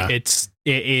 Yeah. Like, it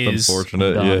is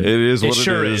unfortunate. Yeah, it is what it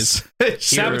sure is.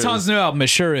 Sabaton's new album, it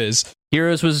sure is.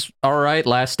 Heroes was all right.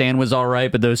 Last Stand was all right.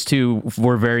 But those two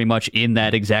were very much in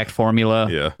that exact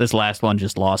formula. Yeah. This last one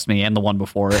just lost me, and the one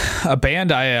before it. A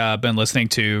band I've been listening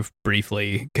to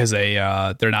briefly, because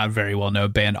they're not a very well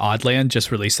known band, Oddland,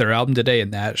 just released their album today,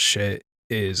 and that shit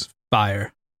is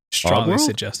fire. Strongly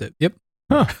suggest it. Yep.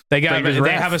 Huh. They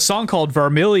have a song called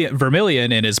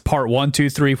Vermilion, and it's part 1, 2,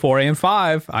 3, 4, and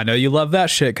 5. I know you love that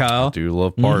shit, Kyle. I do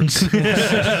love parts.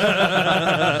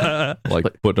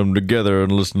 Like putting them together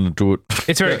and listening to it.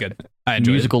 It's very good. I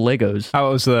enjoy musical Legos.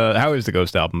 How is the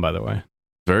Ghost album, by the way?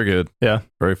 Very good. Yeah.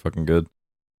 Very fucking good.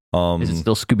 Is it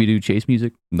still Scooby-Doo chase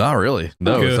music? Not really.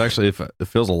 No, it's actually it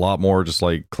feels a lot more just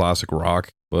like classic rock,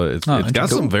 but it's got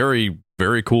some very,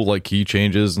 very cool like key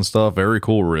changes and stuff. Very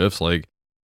cool riffs, like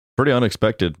pretty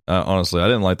unexpected. Honestly, I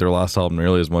didn't like their last album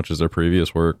nearly as much as their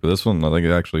previous work, but this one I think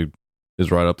it actually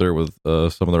is right up there with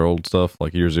some of their old stuff,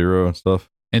 like Year Zero and stuff.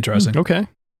 Interesting. Okay.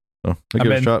 So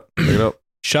give it a shot. Check it out.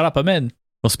 Shut up, I'm in.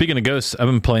 Well, speaking of ghosts, I've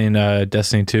been playing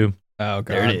Destiny 2. Oh god.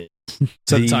 There it is.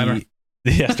 Set the timer.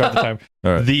 Yeah, start the timer.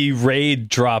 All right. The raid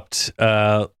dropped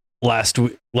last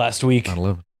week,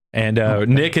 and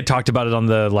Nick had talked about it on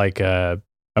the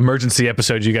emergency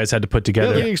episode you guys had to put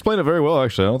together. Yeah, he explained it very well.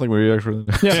 Actually, I don't think we actually.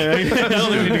 I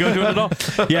don't think we need to go into it at all.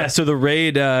 Yeah, so the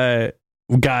raid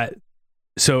got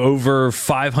over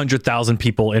 500,000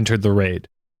 people entered the raid.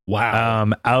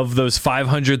 Wow. Of those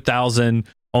 500,000,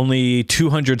 only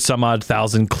 200 some odd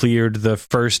thousand cleared the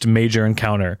first major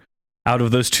encounter. Out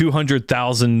of those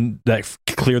 200,000 that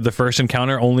cleared the first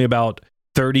encounter, only about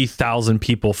 30,000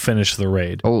 people finished the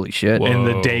raid. Holy shit. In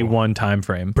the day one time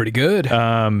frame. Pretty good.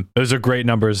 Those are great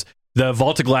numbers. The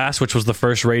Vault of Glass, which was the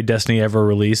first raid Destiny ever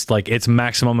released, like its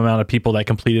maximum amount of people that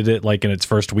completed it like in its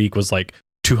first week was like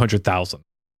 200,000.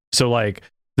 So like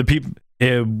the people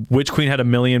Witch Queen had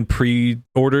 1 million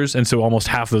pre-orders, and so almost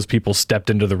half those people stepped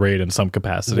into the raid in some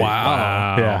capacity.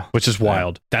 Wow. Yeah, which is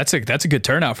wild. That's a good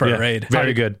turnout for a raid.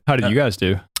 Very good. How did you guys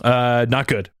do? Not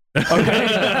good. Okay.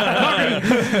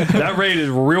 That raid is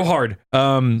real hard.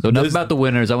 So enough about the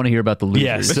winners. I want to hear about the losers.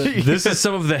 Yes, this is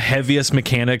some of the heaviest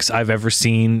mechanics I've ever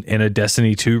seen in a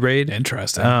Destiny 2 raid.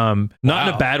 Interesting. Not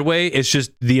in a bad way. It's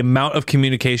just the amount of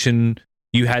communication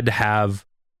you had to have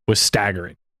was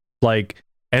staggering. Like,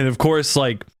 and of course,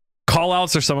 like, call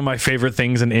outs are some of my favorite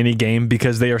things in any game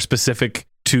because they are specific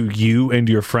to you and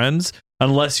your friends,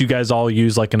 unless you guys all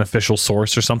use like an official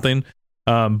source or something.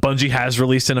 Bungie has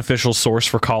released an official source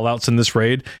for callouts in this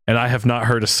raid, and I have not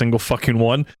heard a single fucking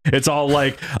one. It's all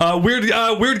like weird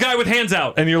guy with hands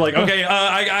out, and you're like, okay,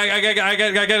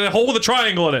 I got a hole with a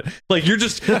triangle in it. Like you're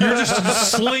just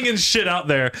slinging shit out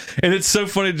there, and it's so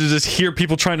funny to just hear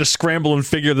people trying to scramble and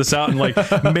figure this out and like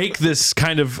make this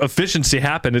kind of efficiency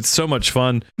happen. It's so much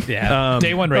fun. Yeah,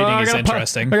 day one raiding is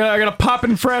interesting. I got a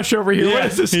poppin' fresh over here. What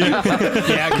is this? Yeah,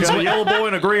 because a yellow boy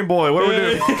and a green boy. What do we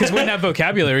do? Because when that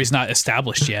vocabulary is not established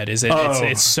yet, is it?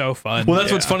 It's so fun. Well,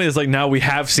 that's what's funny is like now we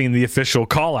have seen the official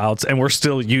call outs and we're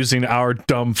still using our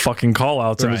dumb fucking call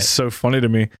outs, and it's so funny to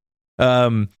me.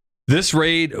 This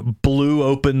raid blew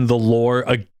open the lore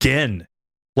again.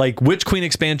 Like Witch Queen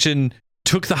expansion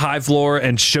took the Hive lore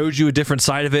and showed you a different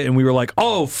side of it, and we were like,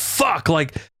 oh fuck,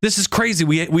 like this is crazy.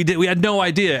 We had no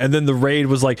idea. And then the raid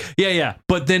was like, yeah,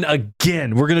 but then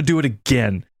again, we're gonna do it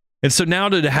again. And so now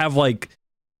to have like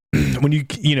when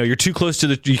you're too close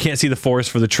to you can't see the forest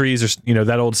for the trees, or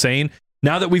that old saying.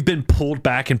 Now that we've been pulled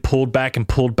back and pulled back and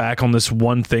pulled back on this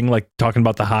one thing, like talking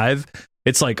about the Hive,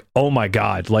 it's like, oh my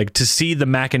god, like to see the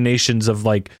machinations of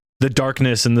like the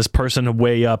darkness and this person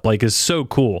way up, like is so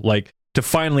cool. Like to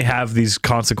finally have these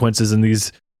consequences and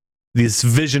this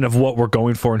vision of what we're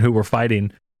going for and who we're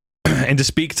fighting. And to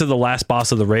speak to the last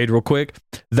boss of the raid real quick,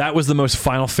 that was the most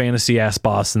Final Fantasy ass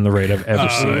boss in the raid I've ever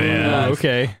seen. Yeah.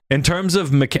 Okay. In terms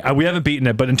of we haven't beaten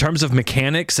it, but in terms of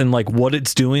mechanics and like what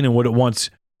it's doing and what it wants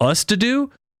us to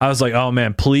do, I was like, oh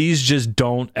man, please just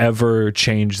don't ever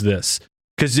change this.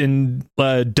 Because in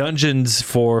dungeons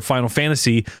for Final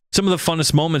Fantasy, some of the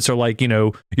funnest moments are like,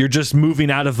 you're just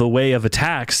moving out of the way of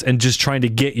attacks and just trying to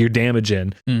get your damage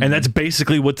in. Mm-hmm. And that's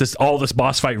basically what all this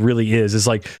boss fight really is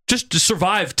like just to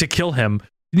survive to kill him.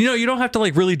 You don't have to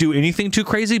like really do anything too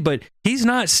crazy, but he's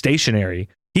not stationary.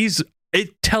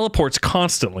 It teleports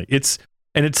constantly. It's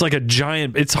like a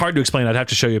giant, it's hard to explain. I'd have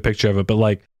to show you a picture of it, but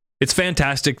like it's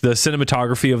fantastic. The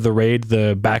cinematography of the raid,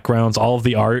 the backgrounds, all of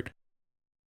the art,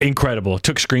 incredible.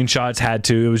 Took screenshots, had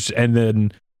to. And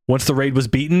then once the raid was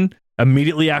beaten,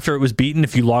 immediately after it was beaten,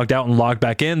 if you logged out and logged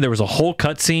back in, there was a whole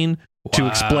cutscene to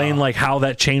explain like how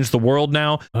that changed the world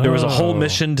now. There was a whole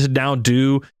mission to now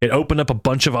do. It opened up a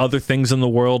bunch of other things in the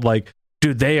world. Like,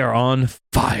 dude, they are on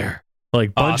fire.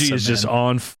 Like Bungie is just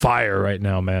on fire right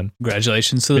now, man.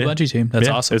 Congratulations to the Bungie team. That's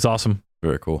awesome. It's awesome.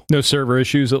 Very cool. No server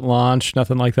issues at launch,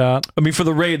 nothing like that. I mean, for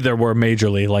the raid, there were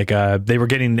majorly like they were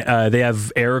getting they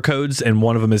have error codes, and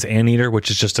one of them is Anteater, which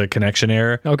is just a connection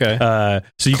error. Okay.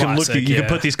 So you can look, you can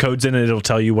put these codes in, and it'll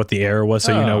tell you what the error was,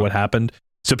 so you know what happened.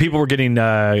 So people were getting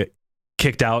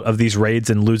kicked out of these raids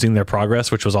and losing their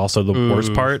progress, which was also the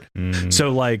worst part. So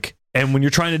like. And when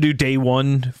you're trying to do day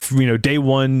one,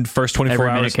 first 24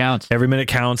 hours, every minute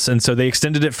counts. And so they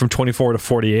extended it from 24 to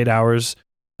 48 hours,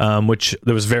 which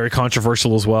that was very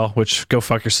controversial as well, which go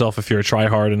fuck yourself if you're a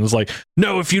tryhard. And it was like,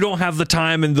 no, if you don't have the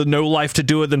time and the no life to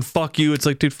do it, then fuck you. It's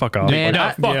like, dude, fuck off. Man,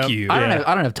 fuck you. I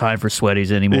don't have time for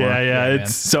sweaties anymore. Yeah.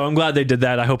 So I'm glad they did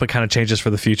that. I hope it kind of changes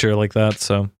for the future like that.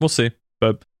 So we'll see.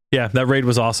 But yeah, that raid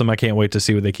was awesome. I can't wait to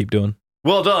see what they keep doing.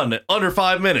 Well done. Under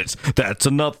 5 minutes. That's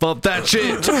enough of that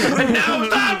shit. And now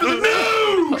it's time for the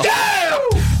news. Yeah!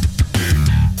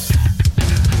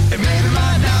 It may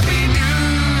might not be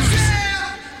news.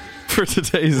 Yeah! For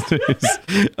today's news,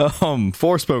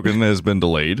 Forspoken has been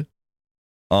delayed.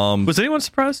 Was anyone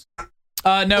surprised?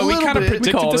 No, we kind of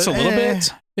predicted this a little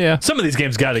bit. Yeah, some of these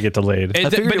games got to get delayed. But it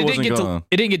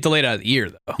didn't get delayed out of the year,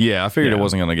 though. Yeah, I figured it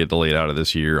wasn't going to get delayed out of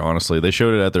this year. Honestly, they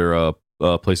showed it at their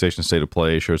PlayStation State of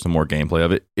Play, showed some more gameplay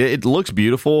of it. It looks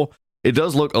beautiful. It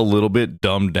does look a little bit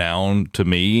dumbed down to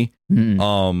me,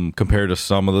 compared to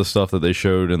some of the stuff that they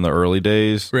showed in the early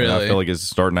days. Really? And I feel like it's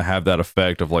starting to have that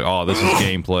effect of like, oh, this is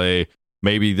gameplay.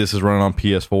 Maybe this is running on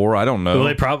PS4. I don't know. Well,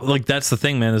 they probably like that's the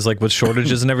thing, man. Is like with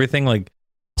shortages and everything, like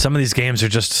some of these games are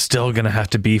just still gonna have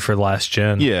to be for last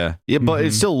gen. Yeah, but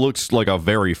it still looks like a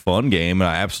very fun game, and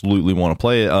I absolutely want to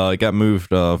play it. It got moved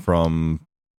from.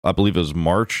 I believe it was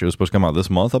March. It was supposed to come out this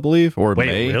month, I believe, or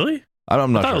May. Really?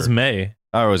 I'm not sure. It was May.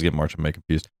 I always get March and May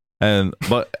confused.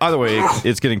 But either way,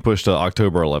 it's getting pushed to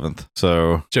October 11th.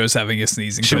 So Joe's having a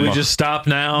sneezing. Should we just stop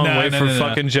now and wait for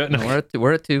fucking Joe? No,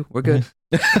 we're at 2. We're good.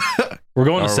 We're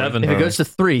going to 7. If it goes to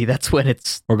 3, that's when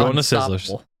it's We're going unstoppable. to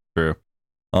Sizzlers. True.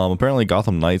 Apparently,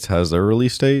 Gotham Knights has their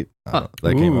release date. That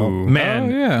came out.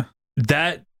 Man, yeah.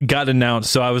 that got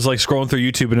announced. So I was like scrolling through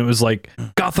YouTube and it was like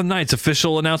Gotham Knights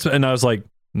official announcement, and I was like,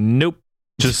 nope.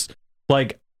 Just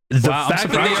like the fact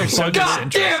that they are so God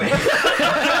damn it!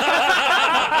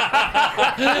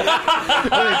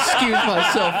 I excuse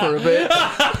myself for a bit.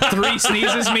 3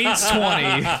 sneezes means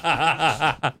 20.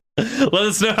 Let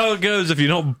us know how it goes if you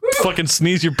don't fucking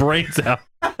sneeze your brains out.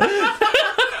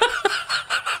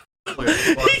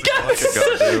 He got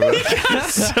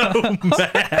so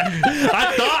mad.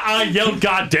 I thought I yelled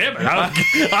 "God damn it!"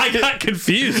 I got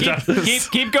confused.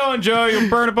 Keep going, Joe. You'll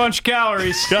burn a bunch of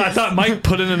calories. I thought Mike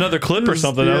put in another clip or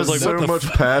something. I was like, so "What the much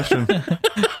passion."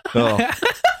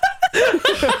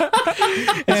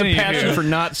 It's a passion for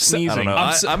not I sneezing. don't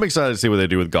know. I'm excited to see what they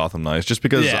do with Gotham Knights, just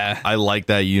because I like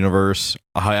that universe.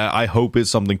 I hope it's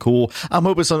something cool. I'm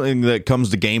hoping something that comes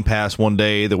to Game Pass one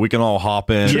day that we can all hop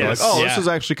in. Yes. Like, this is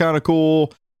actually kind of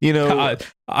cool. You know,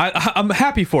 I'm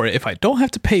happy for it if I don't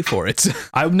have to pay for it.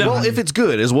 Well, if it's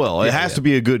good as well, it has to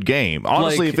be a good game.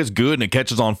 Honestly, if it's good and it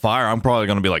catches on fire, I'm probably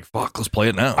going to be like, "Fuck, let's play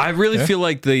it now." I really feel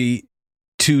like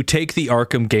to take the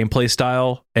Arkham gameplay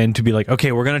style and to be like,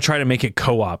 okay, we're going to try to make it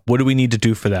co-op. What do we need to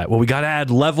do for that? Well, we got to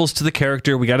add levels to the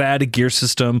character. We got to add a gear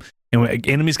system, and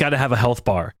enemies got to have a health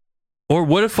bar. Or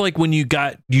what if, like, when you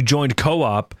joined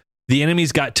co-op, the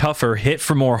enemies got tougher, hit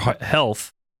for more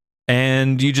health,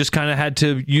 and you just kind of had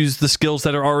to use the skills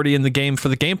that are already in the game for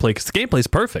the gameplay, because the gameplay is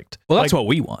perfect. Well, that's what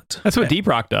we want. That's what Deep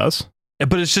Rock does.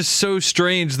 But it's just so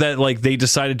strange that like they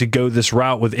decided to go this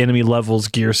route with enemy levels,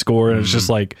 gear score, and it's just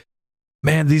like,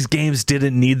 man, these games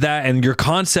didn't need that. And your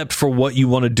concept for what you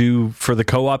want to do for the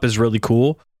co-op is really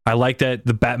cool. I like that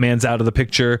the Batman's out of the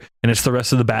picture and it's the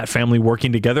rest of the Bat family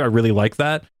working together. I really like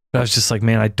that. But I was just like,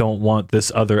 man, I don't want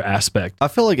this other aspect. I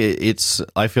feel like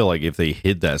I feel like if they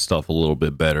hid that stuff a little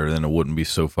bit better, then it wouldn't be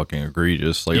so fucking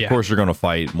egregious. Like, of course, you're going to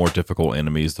fight more difficult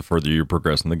enemies the further you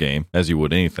progress in the game, as you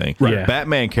would anything. Right. Yeah.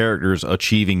 Batman characters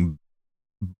achieving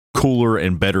cooler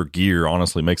and better gear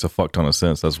honestly makes a fuck ton of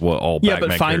sense. That's what all Batman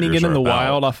but finding it characters in the are about.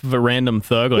 wild off of a random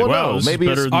thug, like, wow, this maybe is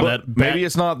better it's than that. maybe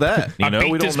it's not that. You know,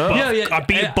 we don't know. I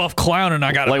beat a buff clown and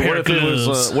I got Like, a pair what of if it gloves.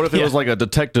 was what if it was like a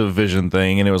detective vision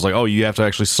thing, and it was like, oh, you have to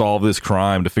actually solve this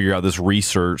crime to figure out this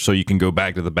research, so you can go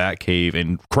back to the Batcave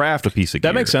and craft a piece of gear.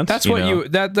 That makes sense. That's what know?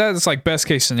 that's like best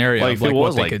case scenario. Like, of, if it what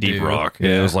was they like could Deep do. Rock, and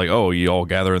it was like, oh, you all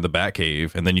gather in the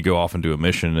Batcave, and then you go off and do a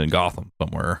mission in Gotham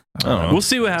somewhere. I don't know. We'll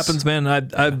see what happens, man.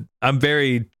 I'm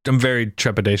very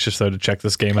trepidatious though to check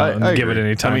this game out and give it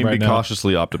any time. I mean, right be now.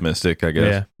 cautiously optimistic, I guess.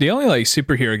 Yeah. The only like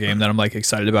superhero game that I'm like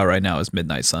excited about right now is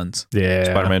Midnight Suns. Yeah,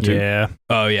 Spider-Man 2. Yeah.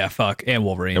 Oh yeah, fuck, and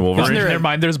Wolverine. Wolverine. Never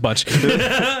mind, there's a bunch. There's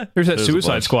that There's a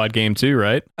Suicide bunch. Squad game too,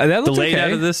 right? That looks delayed okay.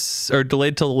 out of this or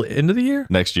delayed till end of the year.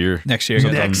 Next year. Next year.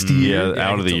 Yeah,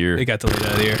 out of the year. It got delayed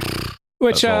out of the year.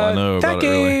 Which That's all I know that about it,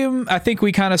 really. game, I think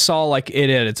we kind of saw like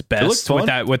it at its best looked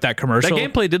fun. with that commercial.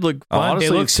 That gameplay did look fun. Honestly,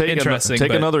 It looks take interesting, Take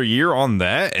but- another year on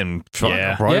that, and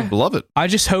Yeah. I'll probably Yeah. love it. I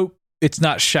just hope it's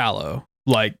not shallow.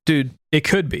 Like, dude, it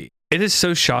could be. It is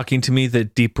so shocking to me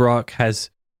that Deep Rock has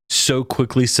so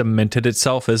quickly cemented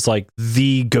itself as like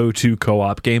the go-to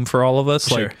co-op game for all of us.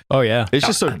 Sure. Like, Oh yeah. It's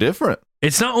just so different.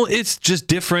 it's just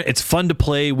different. It's fun to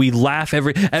play. We laugh at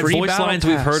Free voice battle lines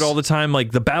we've pass. heard all the time.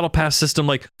 Like the battle pass system.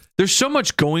 Like there's so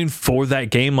much going for that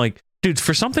game. Like, dude,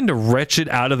 for something to retch it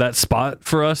out of that spot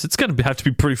for us, it's gonna have to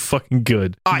be pretty fucking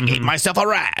good. I gave myself a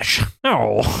rash.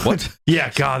 Oh, What?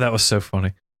 yeah, God, that was so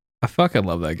funny. I fucking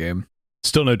love that game.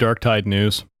 Still no Dark Tide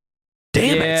news.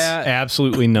 Damn Yeah.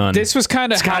 Absolutely none. This was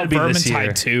kind of It's how gotta be this year.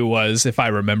 Vermintide 2 was, if I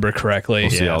remember correctly.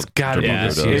 We'll see how it's gotta be Triple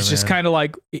this Blue year, does. It's just man. kind of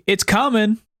like, it's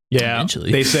coming. yeah.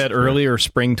 Eventually. They said earlier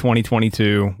spring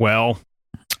 2022. Well,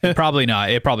 Probably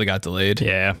not. It probably got delayed.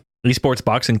 yeah. Esports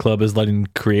Boxing Club is letting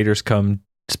creators come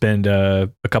spend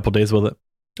a couple days with it.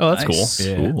 Oh, that's Nice. cool.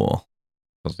 Yeah. Cool.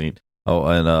 That's neat. Oh,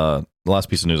 and the last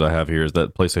piece of news I have here is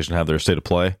that PlayStation have their State of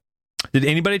Play. Did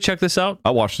anybody check this out? I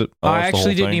watched it. I watched the actually whole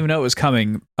didn't thing. even know it was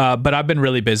coming, but I've been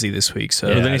really busy this week. So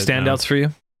Are there I any didn't know. standouts for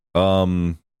you?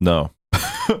 No.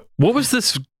 What was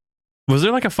this? Was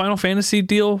there like a Final Fantasy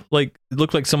deal? Like it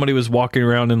looked like somebody was walking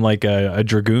around in like a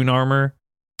dragoon armor,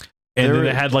 and There then it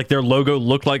is- had like their logo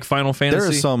looked like Final Fantasy. There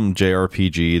is some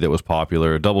JRPG that was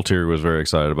popular. Double Tier was very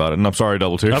excited about it, and I'm sorry,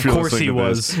 Double Tier. Of course he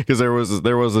was. because there was this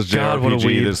God, what a JRPG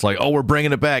weeb. that's like, oh, we're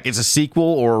bringing it back. It's a sequel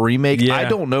or a remake. Yeah. I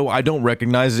don't know. I don't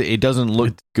recognize it. It doesn't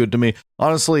look good to me.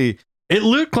 Honestly, It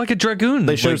looked like a dragoon.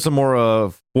 they showed Like, some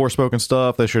more Forspoken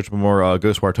stuff. They showed some more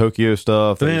Ghostwire Tokyo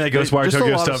stuff. I think that Ghostwire Just a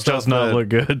Tokyo lot of stuff does not that- look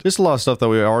good. Just a lot of stuff that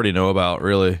we already know about.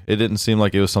 Really, it didn't seem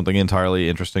like it was something entirely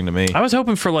interesting to me. I was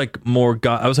hoping for like more.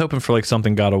 I was hoping for like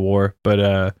something God of War,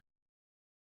 but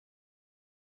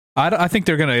I think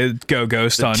they're gonna go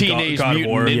Ghost on Teenage God of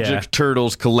Mutant War. Ninja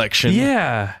Turtles collection.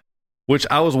 Yeah. Which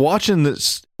I was watching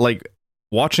this,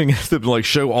 watching them like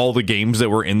show all the games that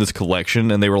were in this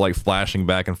collection, and they were like flashing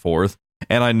back and forth.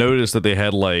 And I noticed that they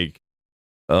had like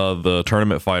the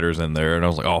Tournament Fighters in there, and I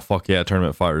was like, oh fuck yeah,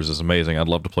 Tournament Fighters is amazing. I'd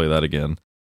love to play that again.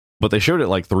 But they showed it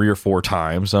like 3 or 4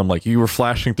 times. I'm like, you were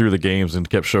flashing through the games and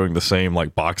kept showing the same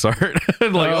like box art.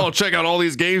 And like, oh, check out all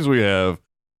these games we have.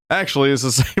 Actually, it's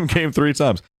the same game 3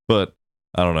 times. But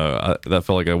I don't know. That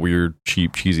felt like a weird,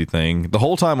 cheap, cheesy thing. The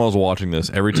whole time I was watching this,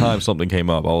 every time something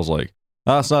came up, I was like,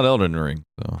 it's not Elden Ring.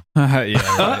 So.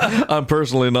 Yeah, I'm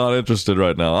personally not interested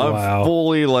right now. I'm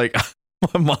fully like,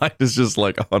 my mind is just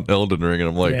like on Elden Ring, and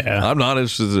I'm like, I'm not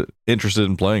interested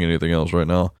in playing anything else right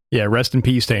now. Yeah, rest in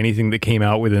peace to anything that came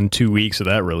out within 2 weeks of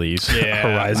that release.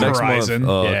 Yeah, Horizon.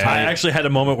 I actually had a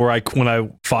moment where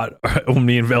when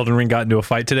me and Elden Ring got into a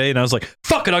fight today, and I was like,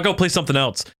 fuck it, I'll go play something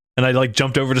else. And I like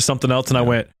jumped over to something else, and I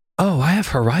went, oh, I have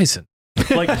Horizon.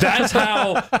 Like that's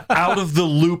how out of the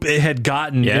loop it had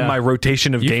gotten in my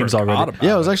rotation of games already.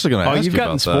 Yeah, I was actually going to ask you've you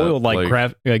gotten about spoiled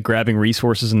that. like grabbing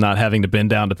resources and not having to bend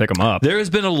down to pick them up. There has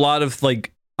been a lot of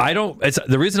like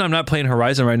the reason I'm not playing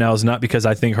Horizon right now is not because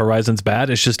I think Horizon's bad.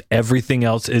 It's just everything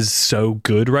else is so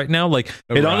good right now. Like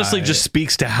it honestly just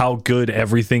speaks to how good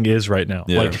everything is right now.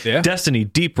 Yeah. Like Destiny,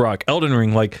 Deep Rock, Elden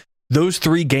Ring, like those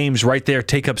 3 games right there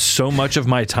take up so much of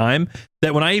my time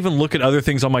that when I even look at other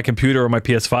things on my computer or my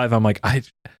PS5, I'm like,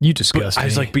 you disgust me. I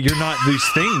was like, but you're not these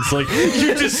things. Like,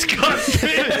 you disgust me.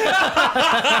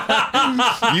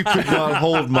 You could not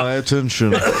hold my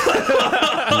attention. Weak.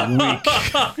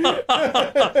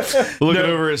 Looking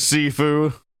over at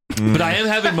Sifu. But I am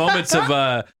having moments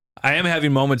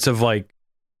of like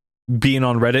being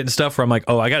on Reddit and stuff where I'm like,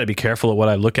 oh, I got to be careful of what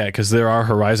I look at because there are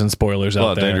Horizon spoilers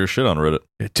out there. Dangerous shit on Reddit.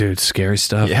 Dude, scary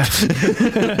stuff. Yeah.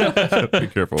 Be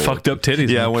careful. Fucked up titties.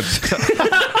 Yeah, I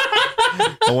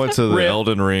went to the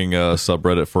Elden Ring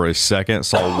subreddit for a second,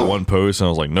 saw one post, and I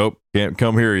was like, nope, can't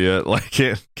come here yet. Like,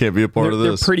 can't be a part of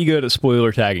this. They're pretty good at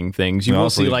spoiler tagging things. You will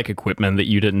see like equipment that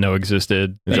you didn't know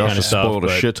existed. That Josh kind of stuff, spoiled a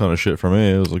shit ton of shit for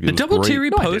me. It was like, the Double T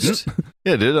repost.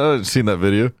 Yeah, I did. I hadn't seen that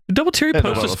video. Did Double T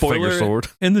repost a spoiler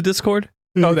in the Discord?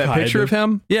 Oh, that picture of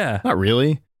him? Yeah. Not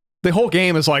really. The whole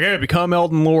game is like, hey, become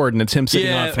Elden Lord, and it's him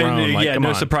sitting on a throne. Like,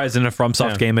 no surprise in a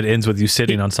FromSoft game, it ends with you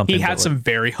sitting on something. He had some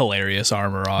very hilarious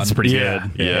armor on. It's pretty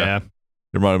good. Yeah. It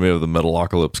reminded me of the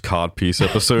Metalocalypse codpiece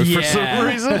episode for some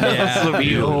reason. Yeah. So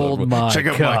behold my Check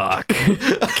out cock.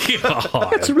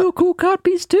 God. That's a real cool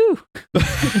codpiece too.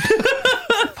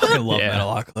 I love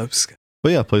Metalocalypse.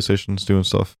 But yeah, PlayStation's doing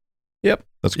stuff. Yep.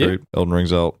 That's great. Elden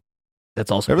Ring's out.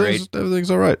 That's also Everything's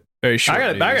all right. Very short.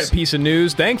 I got a piece of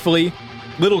news. Thankfully,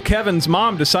 little Kevin's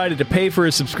mom decided to pay for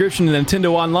his subscription to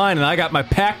Nintendo Online, and I got my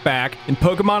pack back in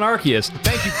Pokemon Arceus.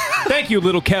 Thank you,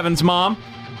 little Kevin's mom.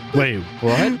 Wait,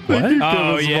 what?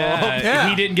 Oh, yeah.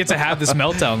 He didn't get to have this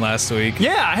meltdown last week.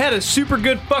 Yeah, I had a super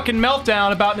good fucking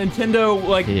meltdown about Nintendo,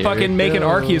 fucking making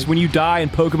Arceus. When you die in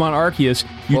Pokemon Arceus,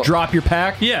 you drop your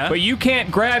pack. Yeah. But you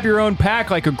can't grab your own pack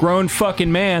like a grown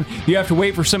fucking man. You have to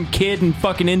wait for some kid in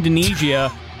fucking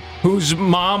Indonesia whose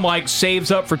mom,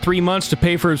 saves up for 3 months to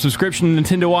pay for a subscription to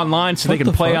Nintendo Online so they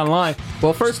can play online.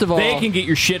 Well, first of all, they can get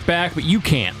your shit back, but you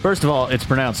can't. First of all, it's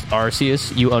pronounced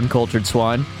Arceus, you uncultured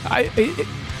swine.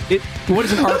 What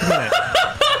is an arc minute?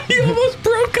 You almost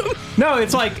broke him. No,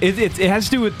 it's it has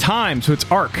to do with time, so it's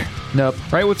arc. Nope.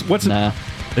 Right? What's Nah.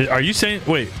 Are you saying?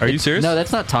 Wait, are you serious? No,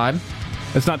 that's not time.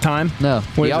 It's not time? No,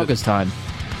 What is Dialga's time.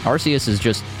 Arceus is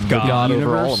just God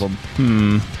over all of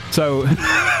them. So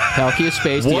Palkia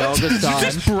Space, Dialga's Did you time.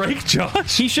 just break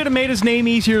Josh? he should have made his name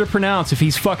easier to pronounce if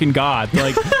he's fucking God.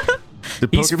 Like, Did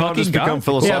He's Pokemon fucking just become God.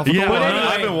 philosophical? Yeah, but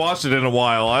I haven't watched it in a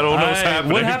while. I don't know what's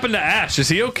happening. What happened to Ash? Is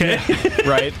he okay?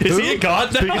 right? Is he a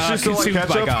god now? Pikachu still like Consumed catch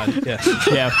by up? God. Yeah.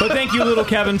 Yeah, but thank you, little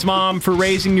Kevin's mom, for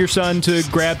raising your son to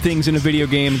grab things in a video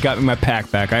game and got me my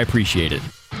pack back. I appreciate it.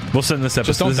 We'll send this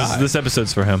episode. don't die. This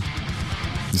episode's for him.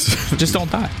 Just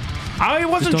don't die. I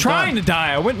wasn't trying to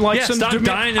die. I went stop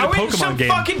dying in a Pokemon game.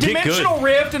 fucking Get dimensional good.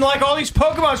 rift, and all these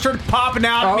Pokemon started popping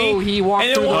out at me. Oh, he walked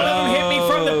and then through one the- of them hit me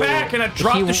from the back, and I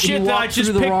dropped the shit that I walked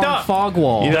just through the picked wrong up. fog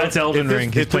wall. Yeah, that's Elden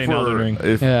Ring. He's playing Elden Ring.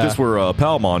 If this were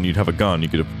Palmon, you'd have a gun. You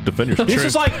could defend yourself. This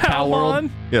is like Pal World.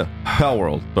 Yeah, Pal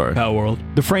World. Sorry. Pal World.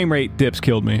 The frame rate dips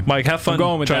killed me. Mike, have fun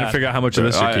going with trying that. to figure out how much of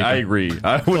this you're keeping. I agree.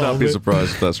 I would not be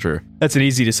surprised if that's true. That's an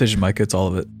easy decision, Mike. It's all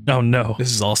of it. Oh, no. This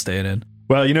is all staying in.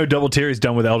 Well, Double Terry's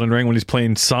done with Elden Ring when he's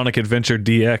playing Sonic Adventure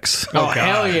DX. Oh,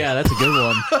 hell yeah, that's a good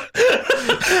one.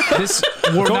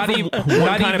 We're not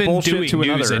even bullshit doing to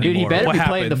news another. anymore. Dude, he better What be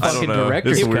playing the happened? fucking I don't know.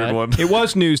 director's This is a weird cut. one. It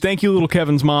was news. Thank you, little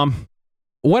Kevin's mom.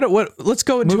 What? Let's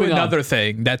go into Moving on. another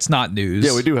thing that's not news.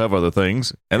 Yeah, we do have other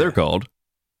things, and they're called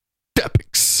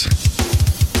topics.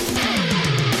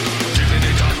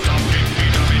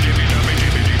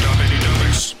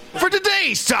 For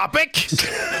today's topic,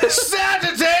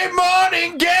 Saturday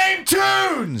morning game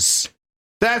tunes.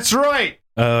 That's right.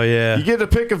 Oh yeah. You get to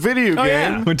pick a video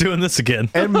game We're doing this again.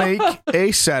 and make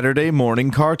a Saturday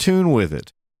morning cartoon with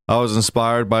it. I was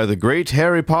inspired by the great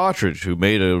Harry Partridge, who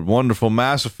made a wonderful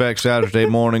Mass Effect Saturday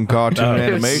morning cartoon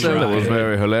animation so that was good.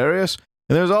 very hilarious.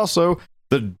 And there's also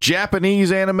the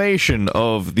Japanese animation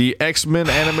of the X-Men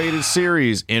animated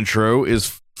series intro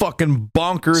is fucking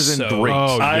bonkers and So- great.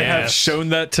 I have shown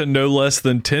that to no less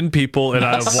than 10 people, and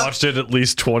I've watched it at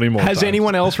least 20 more Has times.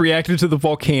 anyone else reacted to the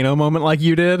volcano moment like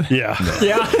you did? Yeah.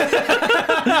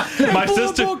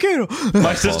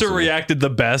 My sister reacted the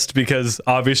best because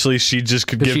obviously she just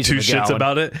could give she's two in the shits gallon.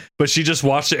 about it, but she just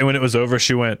watched it, and when it was over,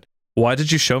 she went, "Why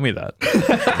did you show me that?"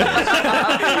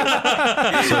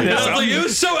 I was like, it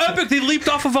was so epic. They leaped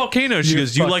off a volcano. She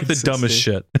goes, "You like the dumbest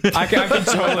shit." I can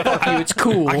totally. It's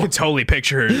cool. I can totally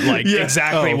picture like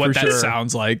exactly Oh, what for that sure.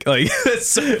 sounds like. Like it's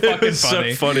so fucking It's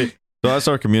funny. so funny. So that's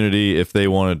our community if they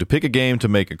wanted to pick a game to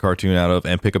make a cartoon out of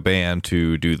and pick a band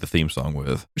to do the theme song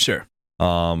with. Sure.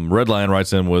 Red Lion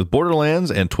writes in with Borderlands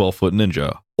and 12-Foot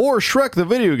Ninja, or Shrek the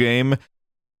video game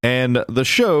and the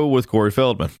show with Corey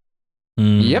Feldman.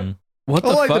 Yep. What I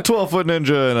the like fuck? the 12-Foot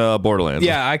Ninja and Borderlands.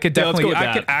 Yeah, I could Yeah, let's definitely. go with I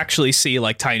that. could actually see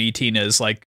like Tiny Tina's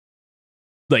like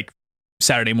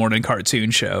Saturday morning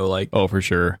cartoon show. Like, Oh, for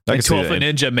sure. I like can see 12 Foot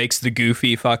that. Ninja makes the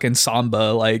goofy fucking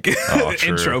samba like Oh, true.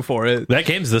 intro for it. That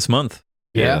game's this month.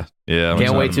 Yeah. Yeah. I'm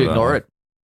Can't wait excited to for that ignore one. it.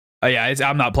 Yeah,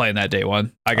 I'm not playing that day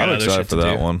one. I got I'm other excited shit for to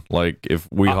that do. one. Like if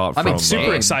we hop I'm from Super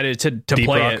Same. excited to Deep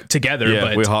play Rock. it together. yeah,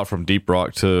 but we hop from Deep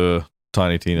Rock to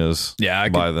Tiny Tina's yeah, I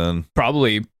could by then.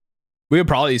 probably we would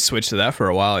probably switch to that for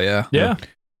a while. Yeah, Yeah.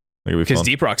 It'll be because fun.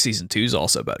 Deep Rock season 2 is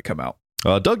also about to come out.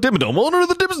 Doug Dimmadome, owner of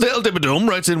the Dimsdale Dimmadome,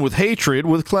 writes in with Hatred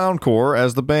with Clowncore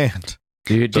as the band.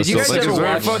 Dude, That did you still guys think ever it's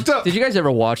very watch? fucked up. Did you guys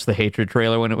ever watch the Hatred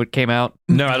trailer when it came out?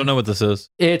 No, I don't know what this is.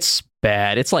 It's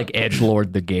bad. It's like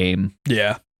Edgelord the game.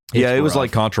 Yeah, Yeah, It's it was rough.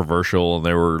 like controversial, and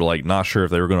they were like not sure if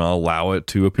they were going to allow it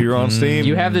to appear on Steam.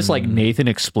 You have this like Nathan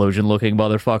Explosion looking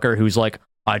motherfucker who's like,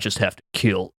 I just have to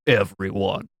kill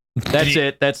everyone. That's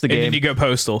it. That's the and game. then you go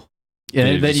Postal.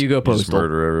 And then you go just Postal.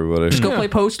 murder everybody. Just go play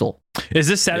Postal. Is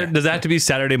this Saturday? Does that have to be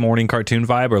Saturday morning cartoon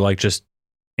vibe or like just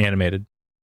animated?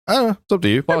 I don't know. It's up to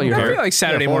you. Follow I your feel heart. like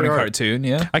Saturday follow morning your heart. cartoon.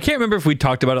 Yeah, I can't remember if we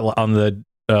talked about it on the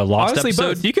Lost honestly,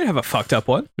 episode. both. You could have a fucked up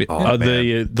one. Oh,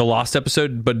 man. The Lost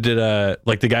episode, but did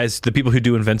like the people who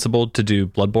do Invincible to do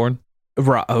Bloodborne?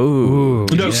 Oh,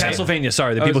 No, yeah. Castlevania.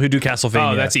 Sorry, the Oh, people who do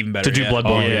Castlevania. Oh, that's even better. to do yeah.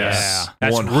 Bloodborne. Oh, Yes. yeah.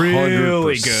 That's 100%.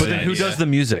 really good. But then who does the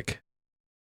music?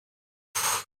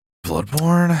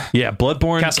 Bloodborne? Yeah,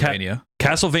 Bloodborne. Castlevania?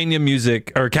 Castlevania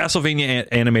music or Castlevania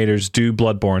animators do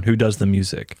Bloodborne. Who does the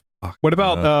music? What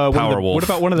about Powerwolf. what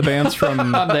about one of the bands from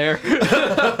I'm there.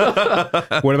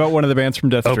 what about one of the bands from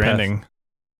Death Opeth. Stranding?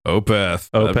 Opeth.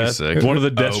 That'd be Opeth. sick. One of the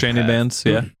Death Opeth. Stranding bands.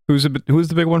 Yeah. Who's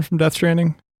the big one from Death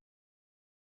Stranding?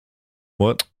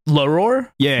 What? Low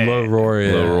Roar? Yeah. Low Roar.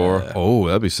 Yeah. Low Roar. Oh,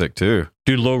 that'd be sick too.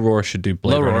 Dude, Low Roar should do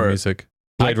Blade Low Runner Roar. music.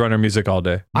 Blade Runner music all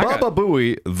day. Baba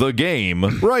Booey, the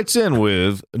game, writes in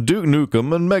with Duke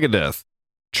Nukem and Megadeth.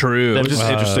 True. That's just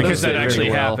interesting because that Really actually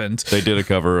well. happened. They did a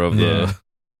cover of the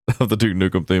of the Duke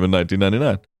Nukem theme in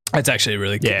 1999. That's actually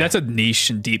really good. Yeah. That's a niche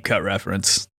and deep cut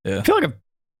reference. Yeah. I feel like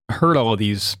I've heard all of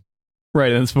these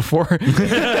write-ins before.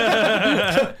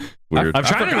 Weird. I'm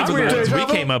trying to remember the ones we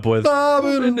came up with.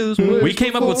 We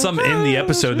came up with some in the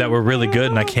episode that were really good,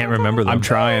 and I can't remember them. I'm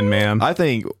trying, man. I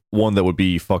think one that would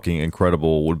be fucking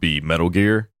incredible would be Metal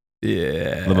Gear.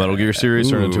 Yeah. The Metal Gear series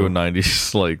turned into Ooh. a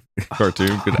 90s like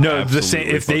cartoon. Could No, the same.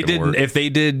 absolutely If they fucking did, work. if they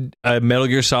did a Metal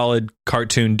Gear Solid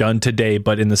cartoon done today,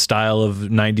 but in the style of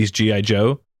 '90s GI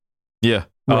Joe, yeah,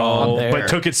 Wrong there. but it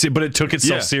took itself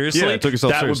Yeah. seriously. Yeah, it took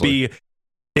itself that seriously. would be.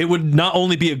 It would not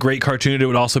only be a great cartoon; it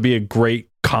would also be a great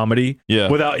comedy. yeah.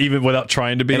 Without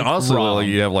trying to be. And honestly, wrong. like,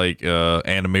 you have like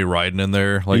anime riding in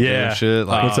there, like Yeah. doing shit.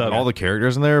 Like, What's up? all the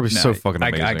characters in there would be No, so fucking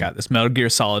amazing. I got this. Metal Gear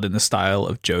Solid in the style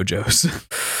of JoJo's.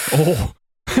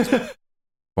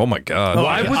 Oh my god!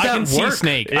 Why would I that can see work?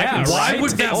 Snake. I Yeah, can why see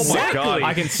would that Oh my work? god!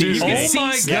 I can see Dude, Snake. Oh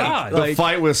my god! the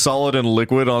fight with Solid and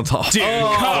Liquid on top. Dude,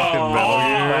 fucking Metal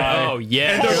Gear. Oh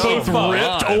yeah, And they're both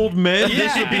ripped old men.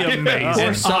 This would be amazing.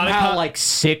 Or somehow like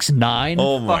 6'9".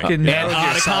 Oh my Fucking And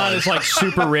Otacon is like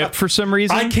super ripped for some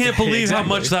reason. I can't believe how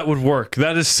much that would work.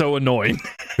 That is so annoying.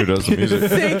 Who does the music?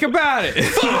 Think about it.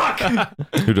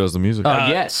 Who does the music?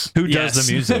 Yes. Who Yes. does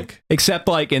the music? Except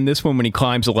like in this one when he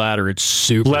climbs a ladder, it's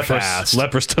super fast.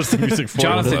 Lepers does the music for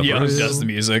Jonathan him. Young does the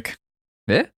music.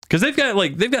 Yeah. Because they've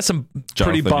got some pretty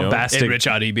Jonathan Young? bombastic. And Rich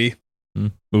IDB.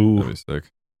 That'd Ooh, be sick.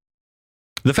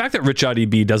 the fact that Rich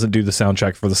IDB doesn't do the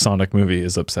soundtrack for the Sonic movie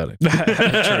is upsetting.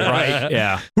 Right?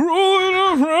 Yeah. Rolling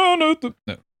around at the...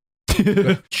 No.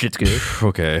 Shit's good.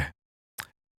 Okay.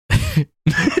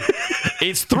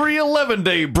 It's 3/11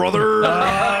 day, brother.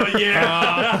 On the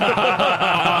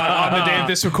day of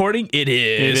this recording, it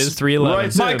is. It is 311.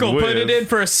 Right. Michael, put with- it in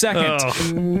for a second.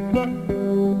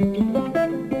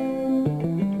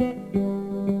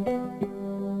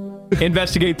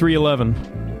 Investigate 311.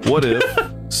 What if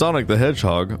Sonic the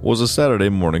Hedgehog was a Saturday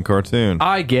morning cartoon?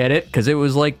 I get it, because it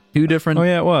was like two different Oh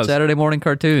yeah, it was. Saturday morning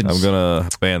cartoons. I'm gonna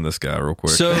ban this guy real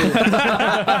quick. So when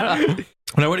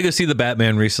I went to go see the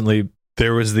Batman recently,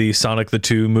 there was the Sonic the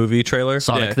 2 movie trailer.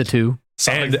 Sonic the 2.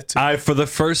 And I, for the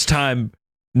first time,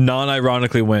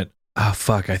 non-ironically went, oh,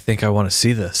 fuck, I think I want to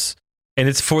see this. And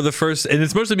it's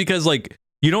mostly because, like,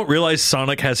 you don't realize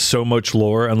Sonic has so much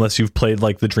lore unless you've played,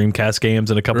 like, the Dreamcast games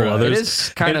and a couple Right. others. It is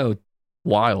kind of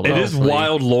wild. It is honestly.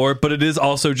 wild lore, but it is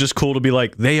also just cool to be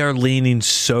like, they are leaning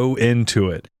so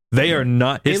into it. They are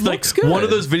not. It's It like looks good. one of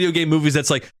those video game movies that's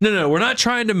like, no, we're not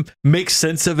trying to make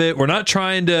sense of it. We're not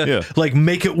trying to like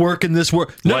make it work in this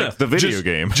world. No, Like the video just,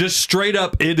 game. Just straight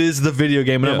up, it is the video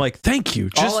game. And I'm like, thank you.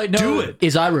 All I Just know do it.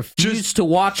 is I refuse to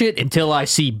watch it until I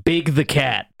see Big the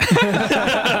Cat.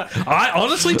 I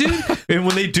honestly, dude, and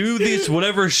when they do these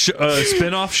whatever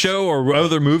spin-off show or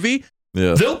other movie,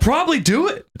 they'll probably do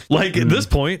it. Like at this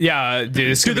point, Yeah,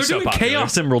 dude, it's dude, gonna they're be so doing popular.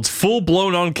 Chaos Emeralds, full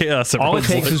blown on Chaos Emeralds. All it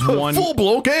takes is one. full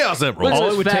blown Chaos Emerald. Look at All it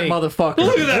this would fat take- motherfucker.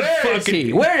 Look at that Where is fucking-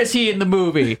 he? Where is he in the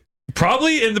movie?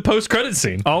 Probably in the post-credit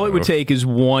scene. All it would take is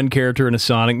one character in a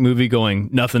Sonic movie going,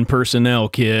 "Nothing personnel,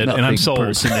 kid," and I'm Nothing sold.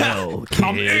 personnel,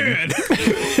 I'm kid.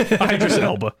 in. Idris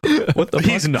Elba. What the?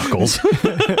 He's Knuckles.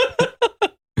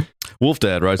 Wolf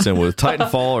Dad writes in with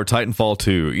Titanfall or Titanfall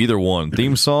 2, either one.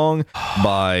 Theme song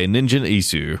by Ninja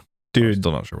Isu. Dude,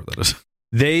 Still not sure what that is.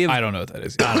 I I don't know what that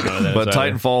is. I don't know what that But is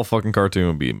either. Titanfall fucking cartoon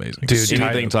would be amazing. Dude,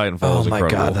 anything Titanfall Oh is my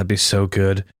incredible. god, that'd be so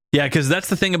good. Yeah, because that's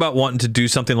the thing about wanting to do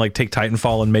something like take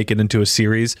Titanfall and make it into a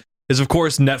series is, of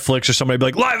course, Netflix or somebody be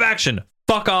like, live action.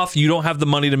 Fuck off. You don't have the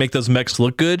money to make those mechs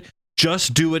look good.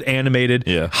 Just do it animated.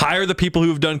 Yeah. Hire the people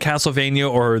who've done Castlevania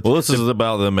or. Well, this is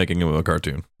about them making him a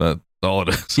cartoon. That's all it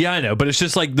is. Yeah, I know, but it's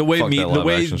just like the way Fuck that the live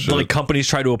way action shit. like companies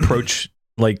try to approach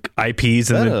like IPs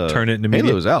and then turn it into media.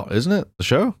 Halo's out, isn't it? The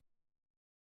show?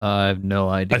 I have no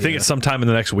idea. I think it's sometime in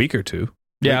the next week or two.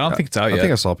 Yeah, I don't think it's out I yet.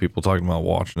 think I saw people talking about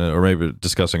watching it, or maybe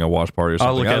discussing a watch party or something.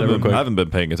 I'll look at it I real quick. haven't been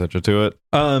paying attention to it.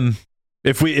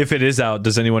 If it is out,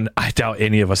 does anyone? I doubt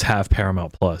any of us have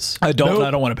Paramount Plus. I don't. Nope. I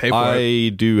don't want to pay for it. I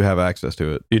do have access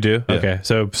to it. You do? Yeah. Okay,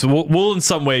 so we'll in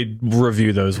some way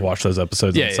review those, watch those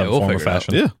episodes Yeah, in some yeah, we'll form or figure it out.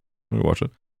 fashion. Yeah, we watch it.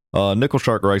 Nickel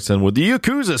Shark writes in with the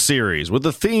Yakuza series with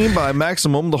the theme by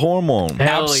Maximum the Hormone.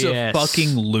 Hell yes.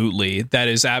 Absolutely, that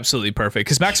is absolutely perfect.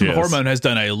 Because Maximum Yes. Hormone has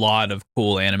done a lot of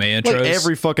cool anime intros. Like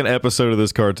every fucking episode of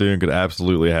this cartoon could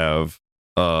absolutely have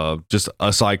just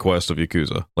a side quest of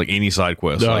Yakuza. Like any side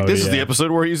quest. Oh, Like this is the yeah.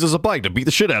 episode where he uses a bike to beat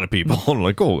the shit out of people. I'm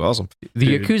like, oh, awesome. The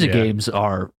Dude, Yakuza yeah. games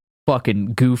are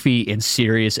fucking goofy and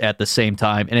serious at the same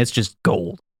time, and it's just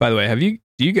gold. By the way,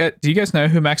 do you guys know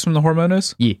who Maximum the Hormone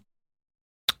is? Yeah.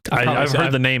 I've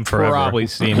heard the name forever. Probably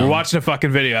seen We're it. watching a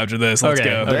fucking video after this. Let's Okay.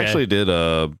 go. They actually did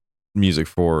music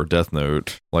for Death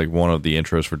Note, like one of the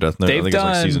intros for Death Note. I They've think it's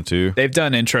like done- season 2. They've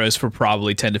done intros for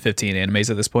probably 10 to 15 animes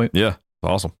at this point, Yeah,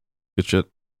 awesome. Good shit.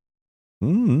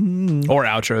 or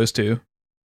outros too.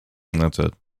 That's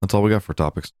it. That's all we got for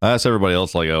topics. I asked everybody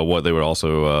else like what they would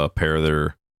also pair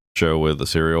their show with the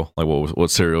cereal. Like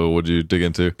what cereal would you dig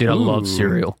into Dude, I love Ooh.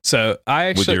 cereal. So I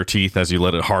with actually, your teeth as you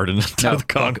let it harden into No, the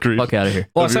concrete? Fuck out of here.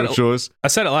 well, I of your said, choice. I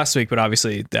said it last week, but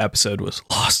obviously the episode was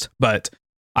lost. But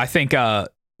I think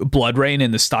Blood Rain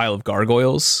in the style of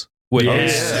gargoyles would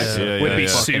Yes. would be yeah. Fucking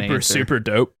super answer. super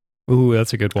dope. Ooh,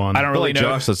 that's a good one. I don't I feel really like know.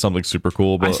 Josh said something super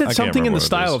cool, but I said can't something in remember the what it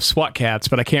style is. of SWAT Cats,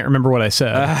 but I can't remember what I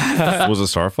said. Was it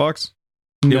Star Fox?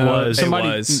 No, was. Somebody,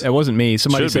 It was. It wasn't me.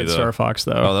 Somebody Should be, said though. Star Fox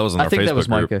though. Oh, that was in our I think Facebook that was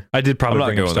group. Micah. I did I'm probably not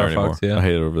bring up going there Star anymore. Fox. Yeah. I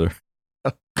hate it over there.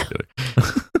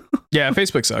 Yeah,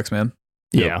 Facebook sucks, man.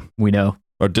 yeah. We know.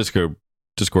 Our Discord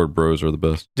bros are the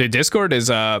best. Dude, Discord is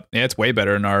it's way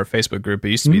better than our Facebook group.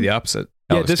 It used to be the opposite.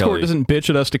 Yeah, Discord doesn't bitch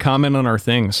at us to comment on our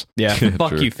things. Yeah,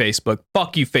 fuck you, Facebook.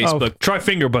 Fuck you, Facebook. Try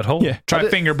finger butthole. Yeah. Try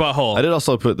finger butthole. I did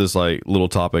also put this like little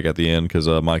topic at the end because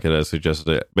Mike had suggested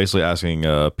it, basically asking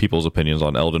people's opinions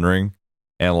on Elden Ring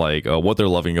and like what they're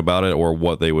loving about it or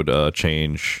what they would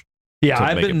change. Yeah,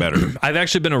 to make it better. I've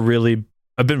actually been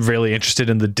really interested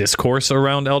in the discourse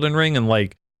around Elden Ring, and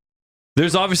like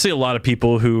there's obviously a lot of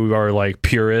people who are like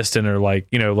purist and are like,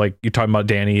 you know, like you're talking about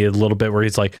Danny a little bit where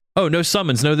he's like, oh, no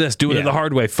summons, no this, do it the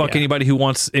hard way, fuck anybody who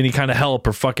wants any kind of help,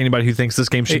 or fuck anybody who thinks this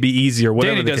game should be easy or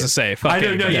whatever. Danny doesn't say fuck. I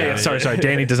don't know. Yeah, sorry.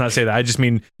 Danny does not say that. I just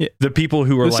mean the people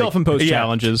who are the like self-imposed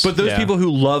challenges. But those people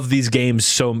who love these games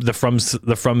the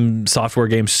From Software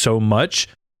games so much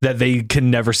that they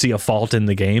can never see a fault in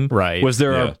the game. Right. Where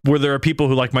there are people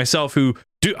who like myself who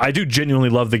I do genuinely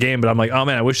love the game, but I'm like, oh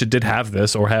man, I wish it did have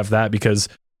this or have that, because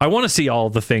I want to see all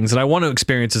the things and I want to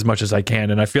experience as much as I can,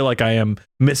 and I feel like I am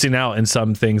missing out in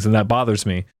some things, and that bothers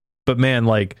me. But man,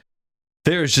 like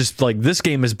there's just like this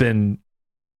game has been,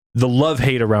 the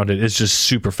love-hate around it is just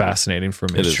super fascinating for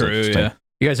me. It is True, interesting. yeah.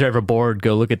 You guys are ever bored?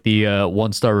 Go look at the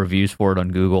 1-star reviews for it on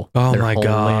Google. Oh They're my god,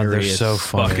 they're hilarious. so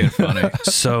funny. Fucking funny.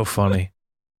 So funny.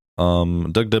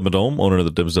 Doug Dimmadome, owner of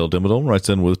the Dimsdale Dimmadome, writes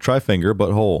in with Trifinger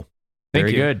Butthole.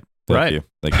 Very you. good. Thank you.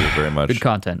 Thank you very much. Good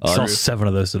content. Saw 7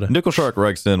 of those today. Nickel Shark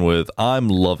writes in with, I'm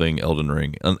loving Elden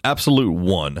Ring, an absolute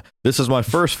 1. This is my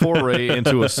first foray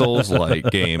into a Souls-like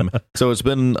game, so it's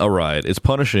been a ride. It's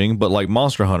punishing, but like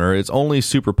Monster Hunter, it's only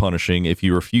super punishing if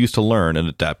you refuse to learn and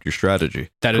adapt your strategy.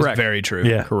 That is Correct. very true.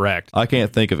 Yeah. Correct. I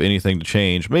can't think of anything to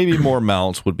change. Maybe more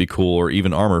mounts would be cool, or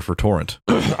even armor for Torrent.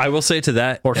 I will say to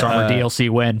that, Horse Armor DLC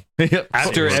win.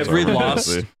 after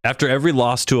every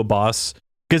loss to a boss,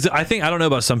 because I don't know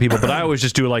about some people, but I always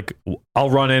just do like, I'll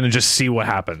run in and just see what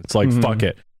happens. Like, fuck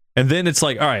it. And then it's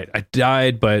like, all right, I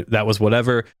died, but that was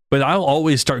whatever. But I'll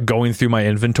always start going through my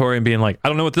inventory and being like, I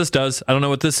don't know what this does. I don't know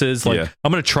what this is. Like,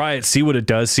 I'm going to try it, see what it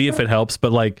does, see if it helps.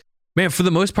 But like, man, for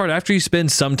the most part, after you spend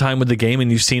some time with the game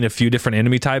and you've seen a few different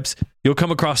enemy types, you'll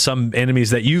come across some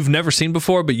enemies that you've never seen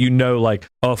before, but you know, like,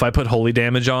 oh, if I put holy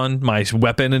damage on my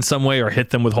weapon in some way or hit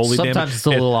them with holy damage. Sometimes it's a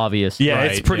little obvious. Yeah,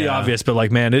 it's pretty obvious, but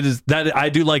like, man, it is that I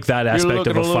do like that aspect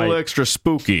of a little fight. extra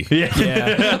spooky.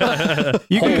 Yeah.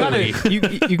 You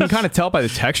can kind of tell by the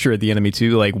texture of the enemy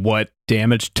too, like what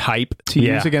damage type to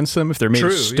use against them. If they're made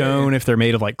of stone, if they're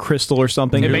made of like crystal or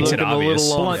something, It makes it looking obvious. a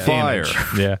little on Blunt fire.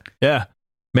 damage. Yeah.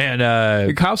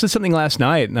 Man, Kyle said something last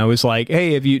night, and I was like,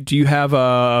 "Hey, do you have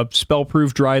a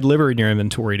spell-proof dried liver in your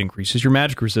inventory? It increases your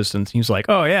magic resistance." And he was like,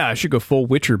 "Oh yeah, I should go full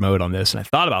Witcher mode on this." And I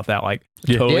thought about that, like,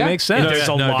 totally makes sense. There's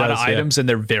a lot of items, and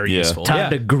they're very useful. Time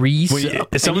to grease.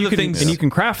 some of the things, and you can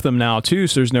craft them now too,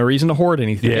 so there's no reason to hoard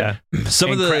anything. yeah,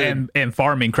 some of the and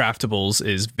farming craftables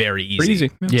is very easy. Pretty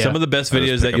easy. Yeah. some of the best I just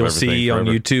videos pick that up you'll everything see on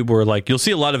forever. YouTube were like, you'll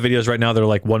see a lot of videos right now that are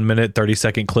like 1 minute,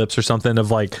 30-second clips or something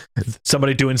of like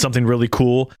somebody doing something really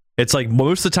cool. It's like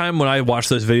most of the time when I watch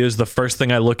those videos, the first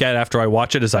thing I look at after I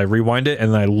watch it is I rewind it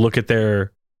and then I look at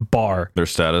their bar, Their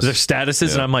status. their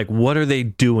statuses, and I'm like, what are they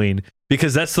doing?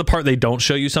 Because that's the part they don't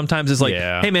show you sometimes. Is like,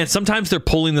 hey man, sometimes they're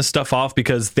pulling this stuff off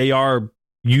because they are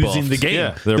using Buffed. the game.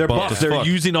 Yeah, they're buffed buffed. as They're fuck.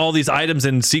 using all these items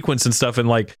and sequence and stuff, and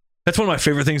like that's one of my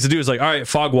favorite things to do is like, all right,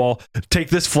 fog wall, take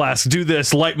this flask, do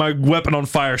this, light my weapon on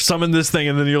fire, summon this thing,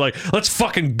 and then you're like, let's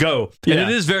fucking go. And it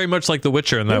is very much like The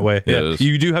Witcher in that way. Yeah, it is.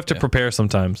 You do have to prepare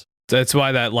sometimes. That's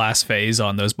why that last phase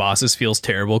on those bosses feels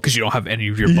terrible, because you don't have any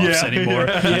of your buffs anymore.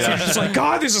 So you're just like,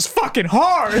 God, this is fucking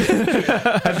hard.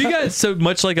 Have you guys, so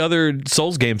much like other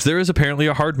Souls games, there is apparently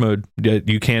a hard mode that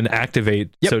you can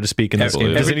activate, so to speak, in this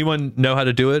game. Does anyone know how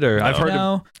to do it? Or I've heard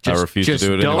No. I refuse to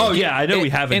do it don't- anymore. Oh yeah, I know we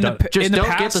haven't in done the, Just in the don't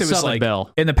get past, the it was summon like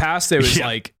bell. in the past there was Yeah.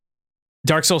 like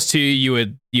Dark Souls 2. You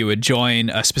would join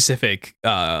a specific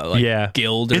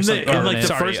guild or in something. the, in like the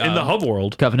Sorry, first in the hub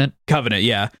world. Covenant. Covenant,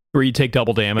 yeah. Where you take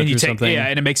double damage And you or take something.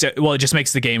 and it makes it it just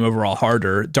makes the game overall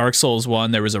harder. Dark Souls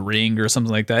 1, there was a ring or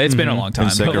something like that. It's been a long time.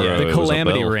 And Sekiro, but yeah. it The was a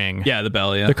Calamity bell. Ring. Yeah, the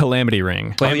bell, yeah. The Calamity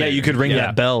Ring. Oh yeah, you could ring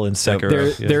that bell in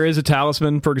Sekiro. There is a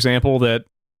talisman, for example, that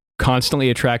constantly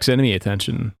attracts enemy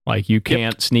attention. Like you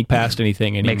can't sneak past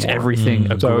anything anymore. Makes everything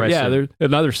So aggressive. yeah, there's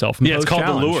another self-imposed Yeah, it's called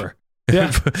challenge. the lure.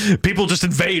 Yeah. People just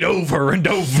invade over and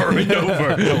over and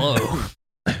over. Hello.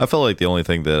 I feel like the only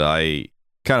thing that I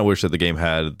kind of wish that the game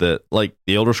had that like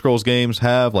the Elder Scrolls games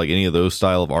have, like any of those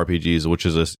style of RPGs, which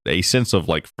is a sense of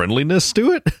like friendliness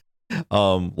to it.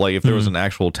 Like if there was an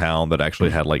actual town that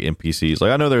actually had like NPCs,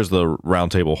 like I know there's the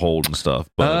round table hold and stuff,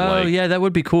 but Oh like, yeah, that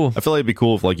would be cool. I feel like it'd be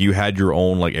cool if like you had your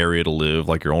own like area to live,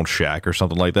 like your own shack or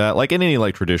something like that, like in any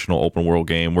like traditional open world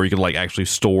game where you could like actually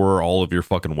store all of your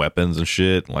fucking weapons and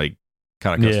shit, like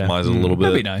kind of customize it a little bit.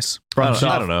 That'd be nice. I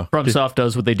don't know. FromSoft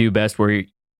does what they do best, where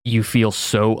you feel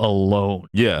so alone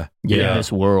Yeah. in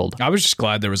this world. I was just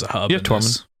glad there was a hub. Yeah, in Tormund.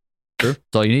 this. That's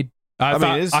all you need. I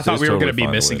thought it's we were going to totally be fine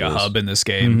the missing way a it is. hub in this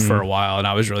game Mhm. for a while, and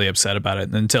I was really upset about it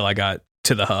until I got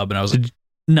to the hub, and I was like,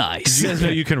 nice. Did you guys know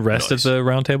you can rest at the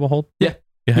round table hold? Yeah.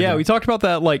 Yeah, we talked about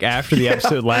that like after the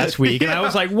episode last week, and I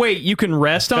was like, "Wait, you can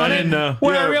rest on I it?" didn't know.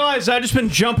 Well, Yeah. I realized I just been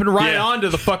jumping right Yeah. onto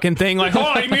the fucking thing. Like,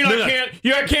 oh, you mean I can't?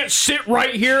 I can't sit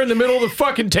right here in the middle of the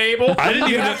fucking table. I didn't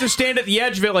You even- have to stand at the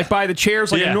edge of it, like by the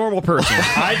chairs, like Yeah. a normal person.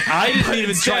 I didn't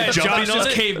even try Instead, jumping Josh on is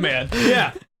it. caveman.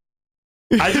 Yeah.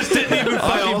 I just didn't even I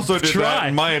fucking also did that, try.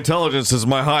 and my intelligence is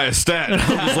my highest stat.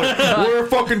 I was like, we're a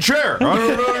fucking chair. I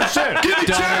don't understand. Get a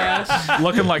chair. Dumbass.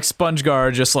 Looking like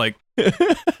SpongeGar, just like What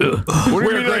do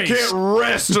you mean I can't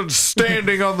rest and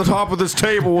standing on the top of this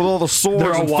table with all the swords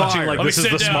They're all and watching fire? like Let me this is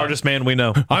sit the down. smartest man we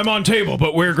know. I'm on table,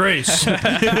 but we're Grace. They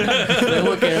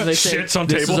look at him, they say, Shits on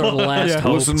this table. is our last Yeah.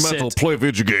 hope. Listen, mental, Sit. play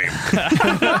video game.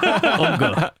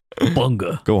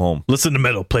 Bunga. Go home. Listen to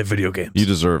metal, play video games. You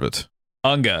deserve it.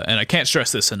 Unga, and I can't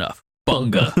stress this enough.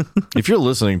 Bunga. If you're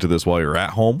listening to this while you're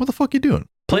at home, what the fuck are you doing?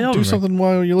 Play Elden Do Ring. something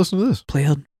while you listen to this. Play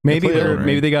Elden. Maybe Play Elden Ring.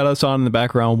 maybe they got us on in the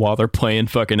background while they're playing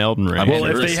fucking Elden Ring. Well,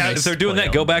 Well, Sure. if they're doing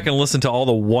that, go back and listen to all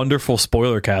the wonderful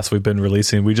spoiler casts we've been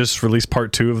releasing. We just released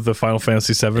part 2 of the Final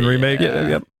Fantasy VII remake.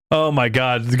 Yep. Oh my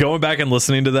god, going back and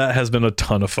listening to that has been a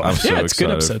ton of fun. I'm so it's a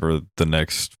good excited episode. for the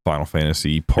next Final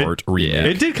Fantasy part remake.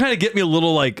 It did kind of get me a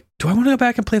little like, do I want to go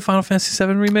back and play Final Fantasy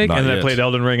VII remake? Not and then yet. I played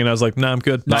Elden Ring, and I was like, nah, I'm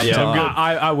good. Not yet. I'm good.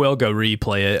 I will go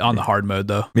replay it on the hard mode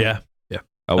though. Yeah.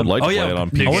 I would like to Oh, play yeah. it on I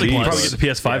want to PC. probably get the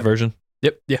PS5 version.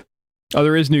 Yep. Yeah. Oh,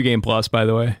 there is New Game Plus, by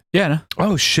the way. Yeah. No.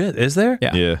 Oh shit, is there?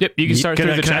 Yeah. Yeah. Yep. You can start through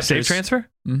the can I chapters. save transfer?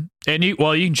 Mhm. And you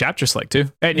can chapter select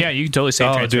too. And yeah, you can totally save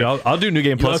Oh, transfer. dude, I'll do New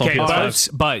Game Plus Okay, on PS5.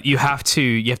 but you have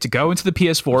to go into the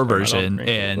PS4 version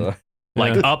and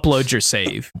like upload your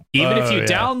save. Even if you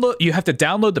download, you have to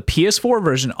download the PS4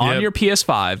 version on Yep. your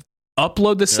PS5,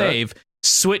 upload the save,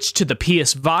 switch to the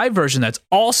PS5 version that's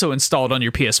also installed on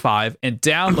your PS5, and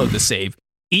download the save,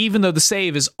 even though the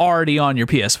save is already on your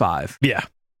PS5. Yeah,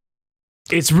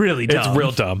 It's really dumb. it's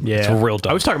real dumb. Yeah. It's real dumb.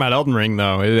 I was talking about Elden Ring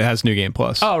though. It has New Game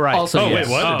Plus. Oh right. Also, Oh, yes.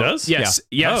 wait, what? It does? Yes,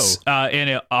 yes. And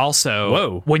it also,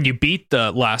 Whoa. when you beat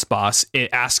the last boss, it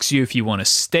asks you if you want to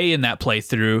stay in that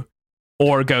playthrough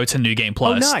or go to New Game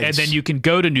Plus. nice. And then you can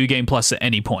go to New Game Plus at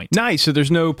any point. Nice. So there's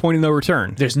no point in no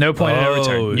return. There's no point in no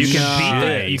return. You can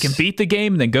nice. you can beat the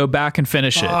game and then go back and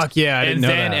finish Fuck it. yeah, I didn't and know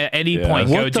then that. at any Yeah. point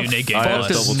What go the to New Game I fuck asked Plus.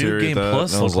 does Double New Terry Game that,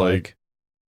 Plus and I was look like, like?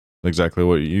 exactly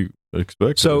what you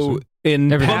expect. So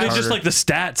in Everything's Probably past, just like the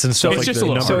stats and stuff. It's like just the a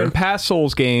little so number. in past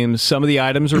Souls games, some of the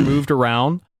items are moved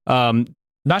around.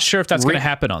 Not sure if that's going to Ring-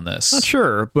 happen on this. Not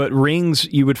sure, but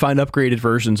rings you would find upgraded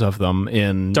versions of them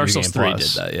in Dark New Souls Game 3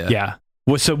 Plus. did that, yeah. Yeah.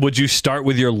 Well, so would you start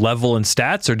with your level and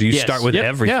stats, or do you Yes. start with Yep.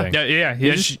 everything? Yeah.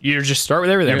 You're just Start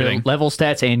with everything. Everything. Level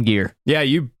stats and gear. Yeah,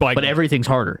 you like But everything's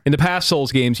harder. in the past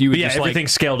Souls games, you would But yeah, just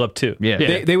everything's scaled up too.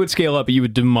 Yeah. they would scale up, but you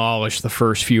would demolish the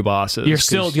first few bosses. You're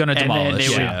still going to And then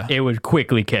demolish. it would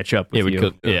quickly catch up with it would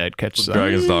you. it'd catch up.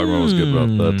 Dragon's Dogma was good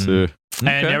about that too.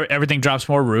 And everything drops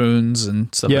more runes and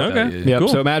stuff Yeah, like that. Yeah. Cool.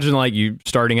 So imagine like you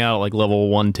starting out like level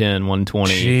 110,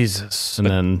 120. Jesus. And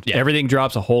then Yeah. everything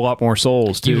drops a whole lot more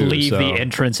souls too. You leave so. the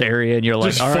entrance area and you're like,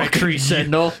 Just all right, fucking tree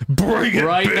sentinel, Bring it,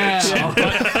 right bitch. now.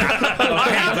 I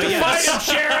have to fight him,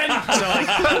 Sharon.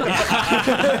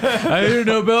 I hear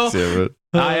no bell. Damn it.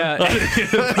 I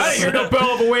didn't hear no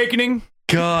Bell of Awakening.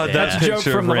 God, That's that a joke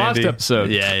picture from of the last Randy. episode.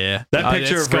 Yeah. That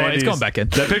picture it's of going, Randy's, it's going back in.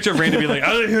 That picture of Randy being like,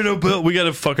 I didn't hear no bill. We got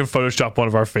to fucking Photoshop one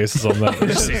of our faces on that.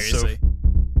 Seriously.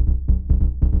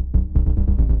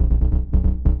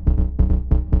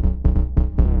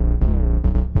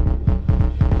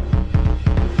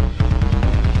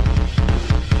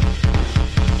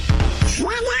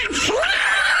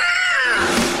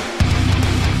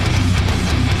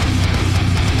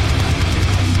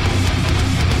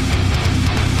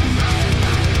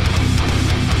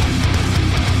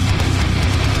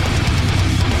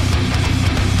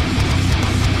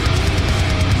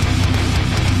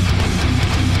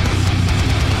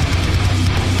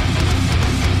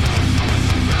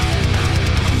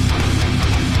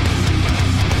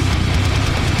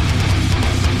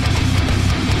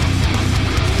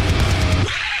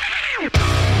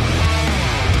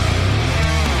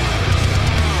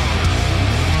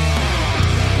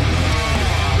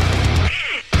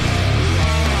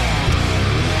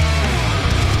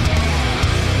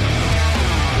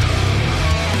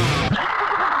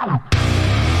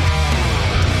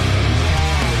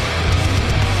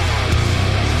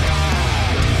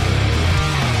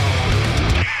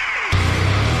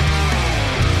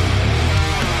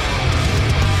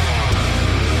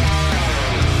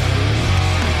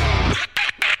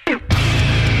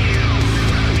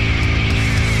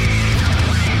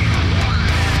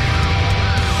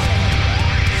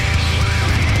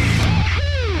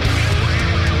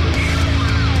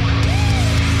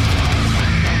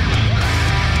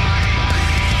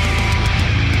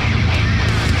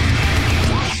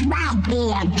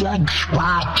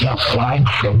 just like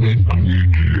some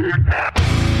ingredient.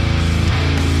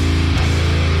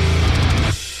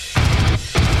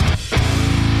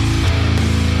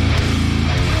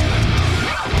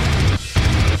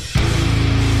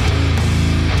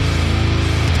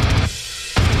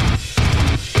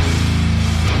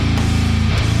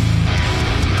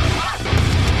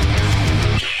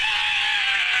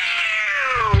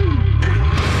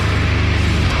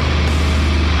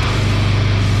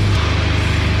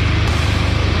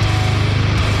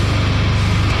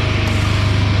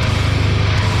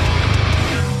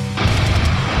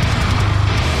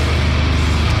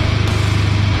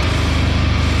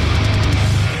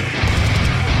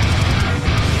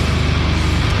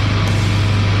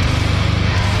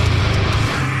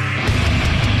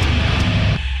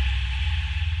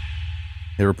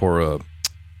 You ever pour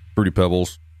Fruity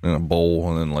Pebbles in a bowl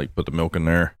and then like put the milk in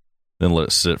there, then let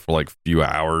it sit for like a few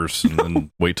hours and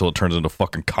then wait till it turns into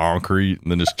fucking concrete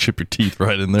and then just chip your teeth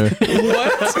right in there?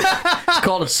 What? It's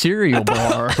called a cereal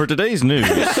bar. For today's news,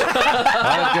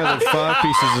 I've gathered 5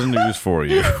 pieces of news for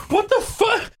you. What the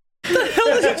fuck? The hell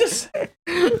is it just?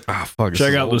 Ah, fuck.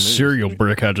 Check out the cereal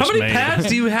brick I just How many made. pads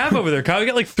do you have over there, Kyle? You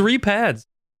got like 3 pads.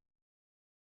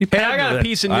 Hey, I got a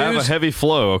piece of news. I have a heavy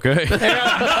flow, okay? And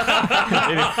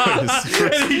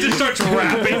he just starts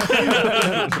rapping.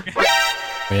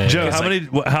 Joe,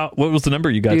 what was the number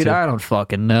you got? Dude, to? I don't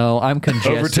fucking know. I'm Over 10?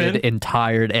 congested and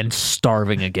tired and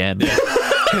starving again.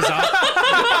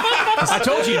 I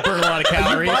told you you'd burn a lot of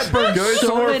calories. I burned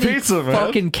so many pizza, man.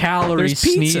 fucking calories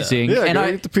There's pizza. sneezing. Yeah, and go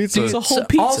I eat the pizza. It's a whole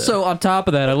pizza. Also, on top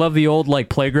of that, I love the old like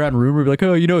playground rumor, like,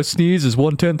 oh, you know, a sneeze is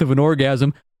 1/10 of an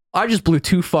orgasm. I just blew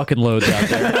 2 fucking loads out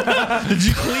there. Did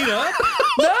you clean up?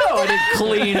 No, I didn't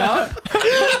clean up.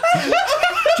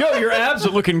 Joe, your abs are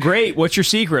looking great. What's your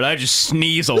secret? I just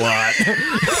sneeze a lot. Hey,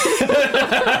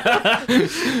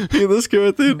 let's go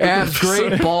with it. Abs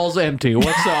great, balls empty.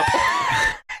 What's up?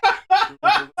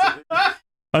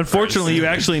 Unfortunately, you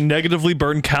actually negatively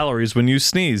burn calories when you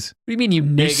sneeze. What do you mean you You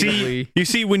negatively?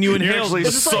 see when you You inhale. actually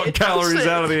This is suck like- calories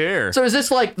out of the air. So is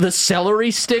this like the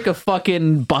celery stick of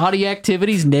fucking body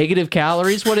activities, negative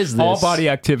calories? What is this? All body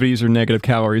activities are negative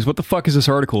calories. What the fuck is this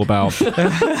article about?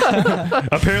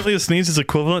 Apparently, a sneeze is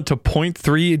equivalent to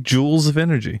 0.3 joules of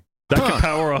energy. That can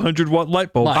power a 100-watt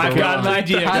light bulb. My I've got God. an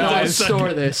idea, How do I guys.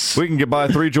 store this? We can get by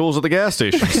 3 joules at the gas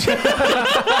stations.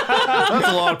 That's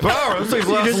a lot of power. Those things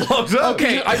last a long time.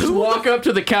 Okay, I just walk up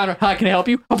to the counter. Hi, can I help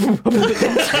you? There you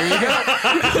go.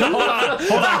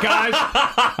 Hold on, guys.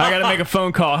 I gotta make a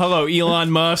phone call. Hello, Elon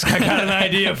Musk. I got an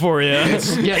idea for you.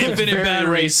 Yes, it's Infinite very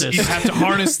batteries. racist. You have to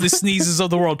harness the sneezes of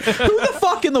the world. Who the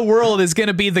fuck in the world is going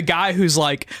to be the guy who's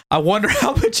like, I wonder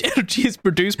how much energy is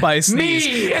produced by a sneeze,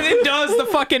 Me! and then does the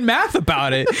fucking math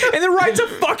about it, and then writes a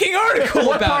fucking article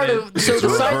What about part it. of so the,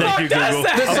 Who the sci- fuck does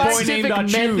that? the boy scientific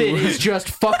named method Chu. is just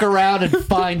fuck around and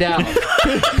find out.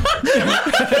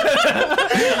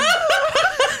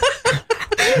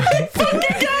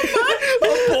 A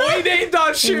boy named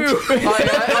on shoe.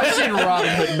 I've seen Robin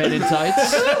Hood Men in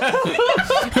Tights.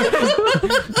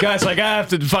 Guys, like, I have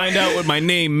to find out what my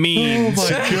name means. Oh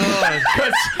my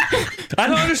god! I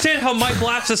don't understand how Mike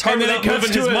laughs as hard And then without it cuts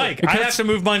moving his to mic. it I cuts- have to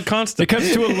move mine It constantly.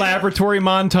 cuts to a laboratory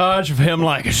montage of him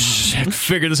like,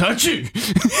 figure this out.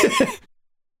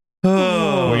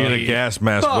 Oh, we get a gas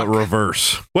mask, but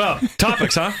reverse. Well,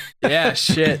 topics, huh? Yeah,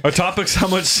 shit. Our topics, how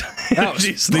much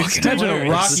energy sneeze Imagine a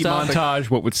hilarious. Rocky Topic. montage,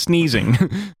 what with sneezing.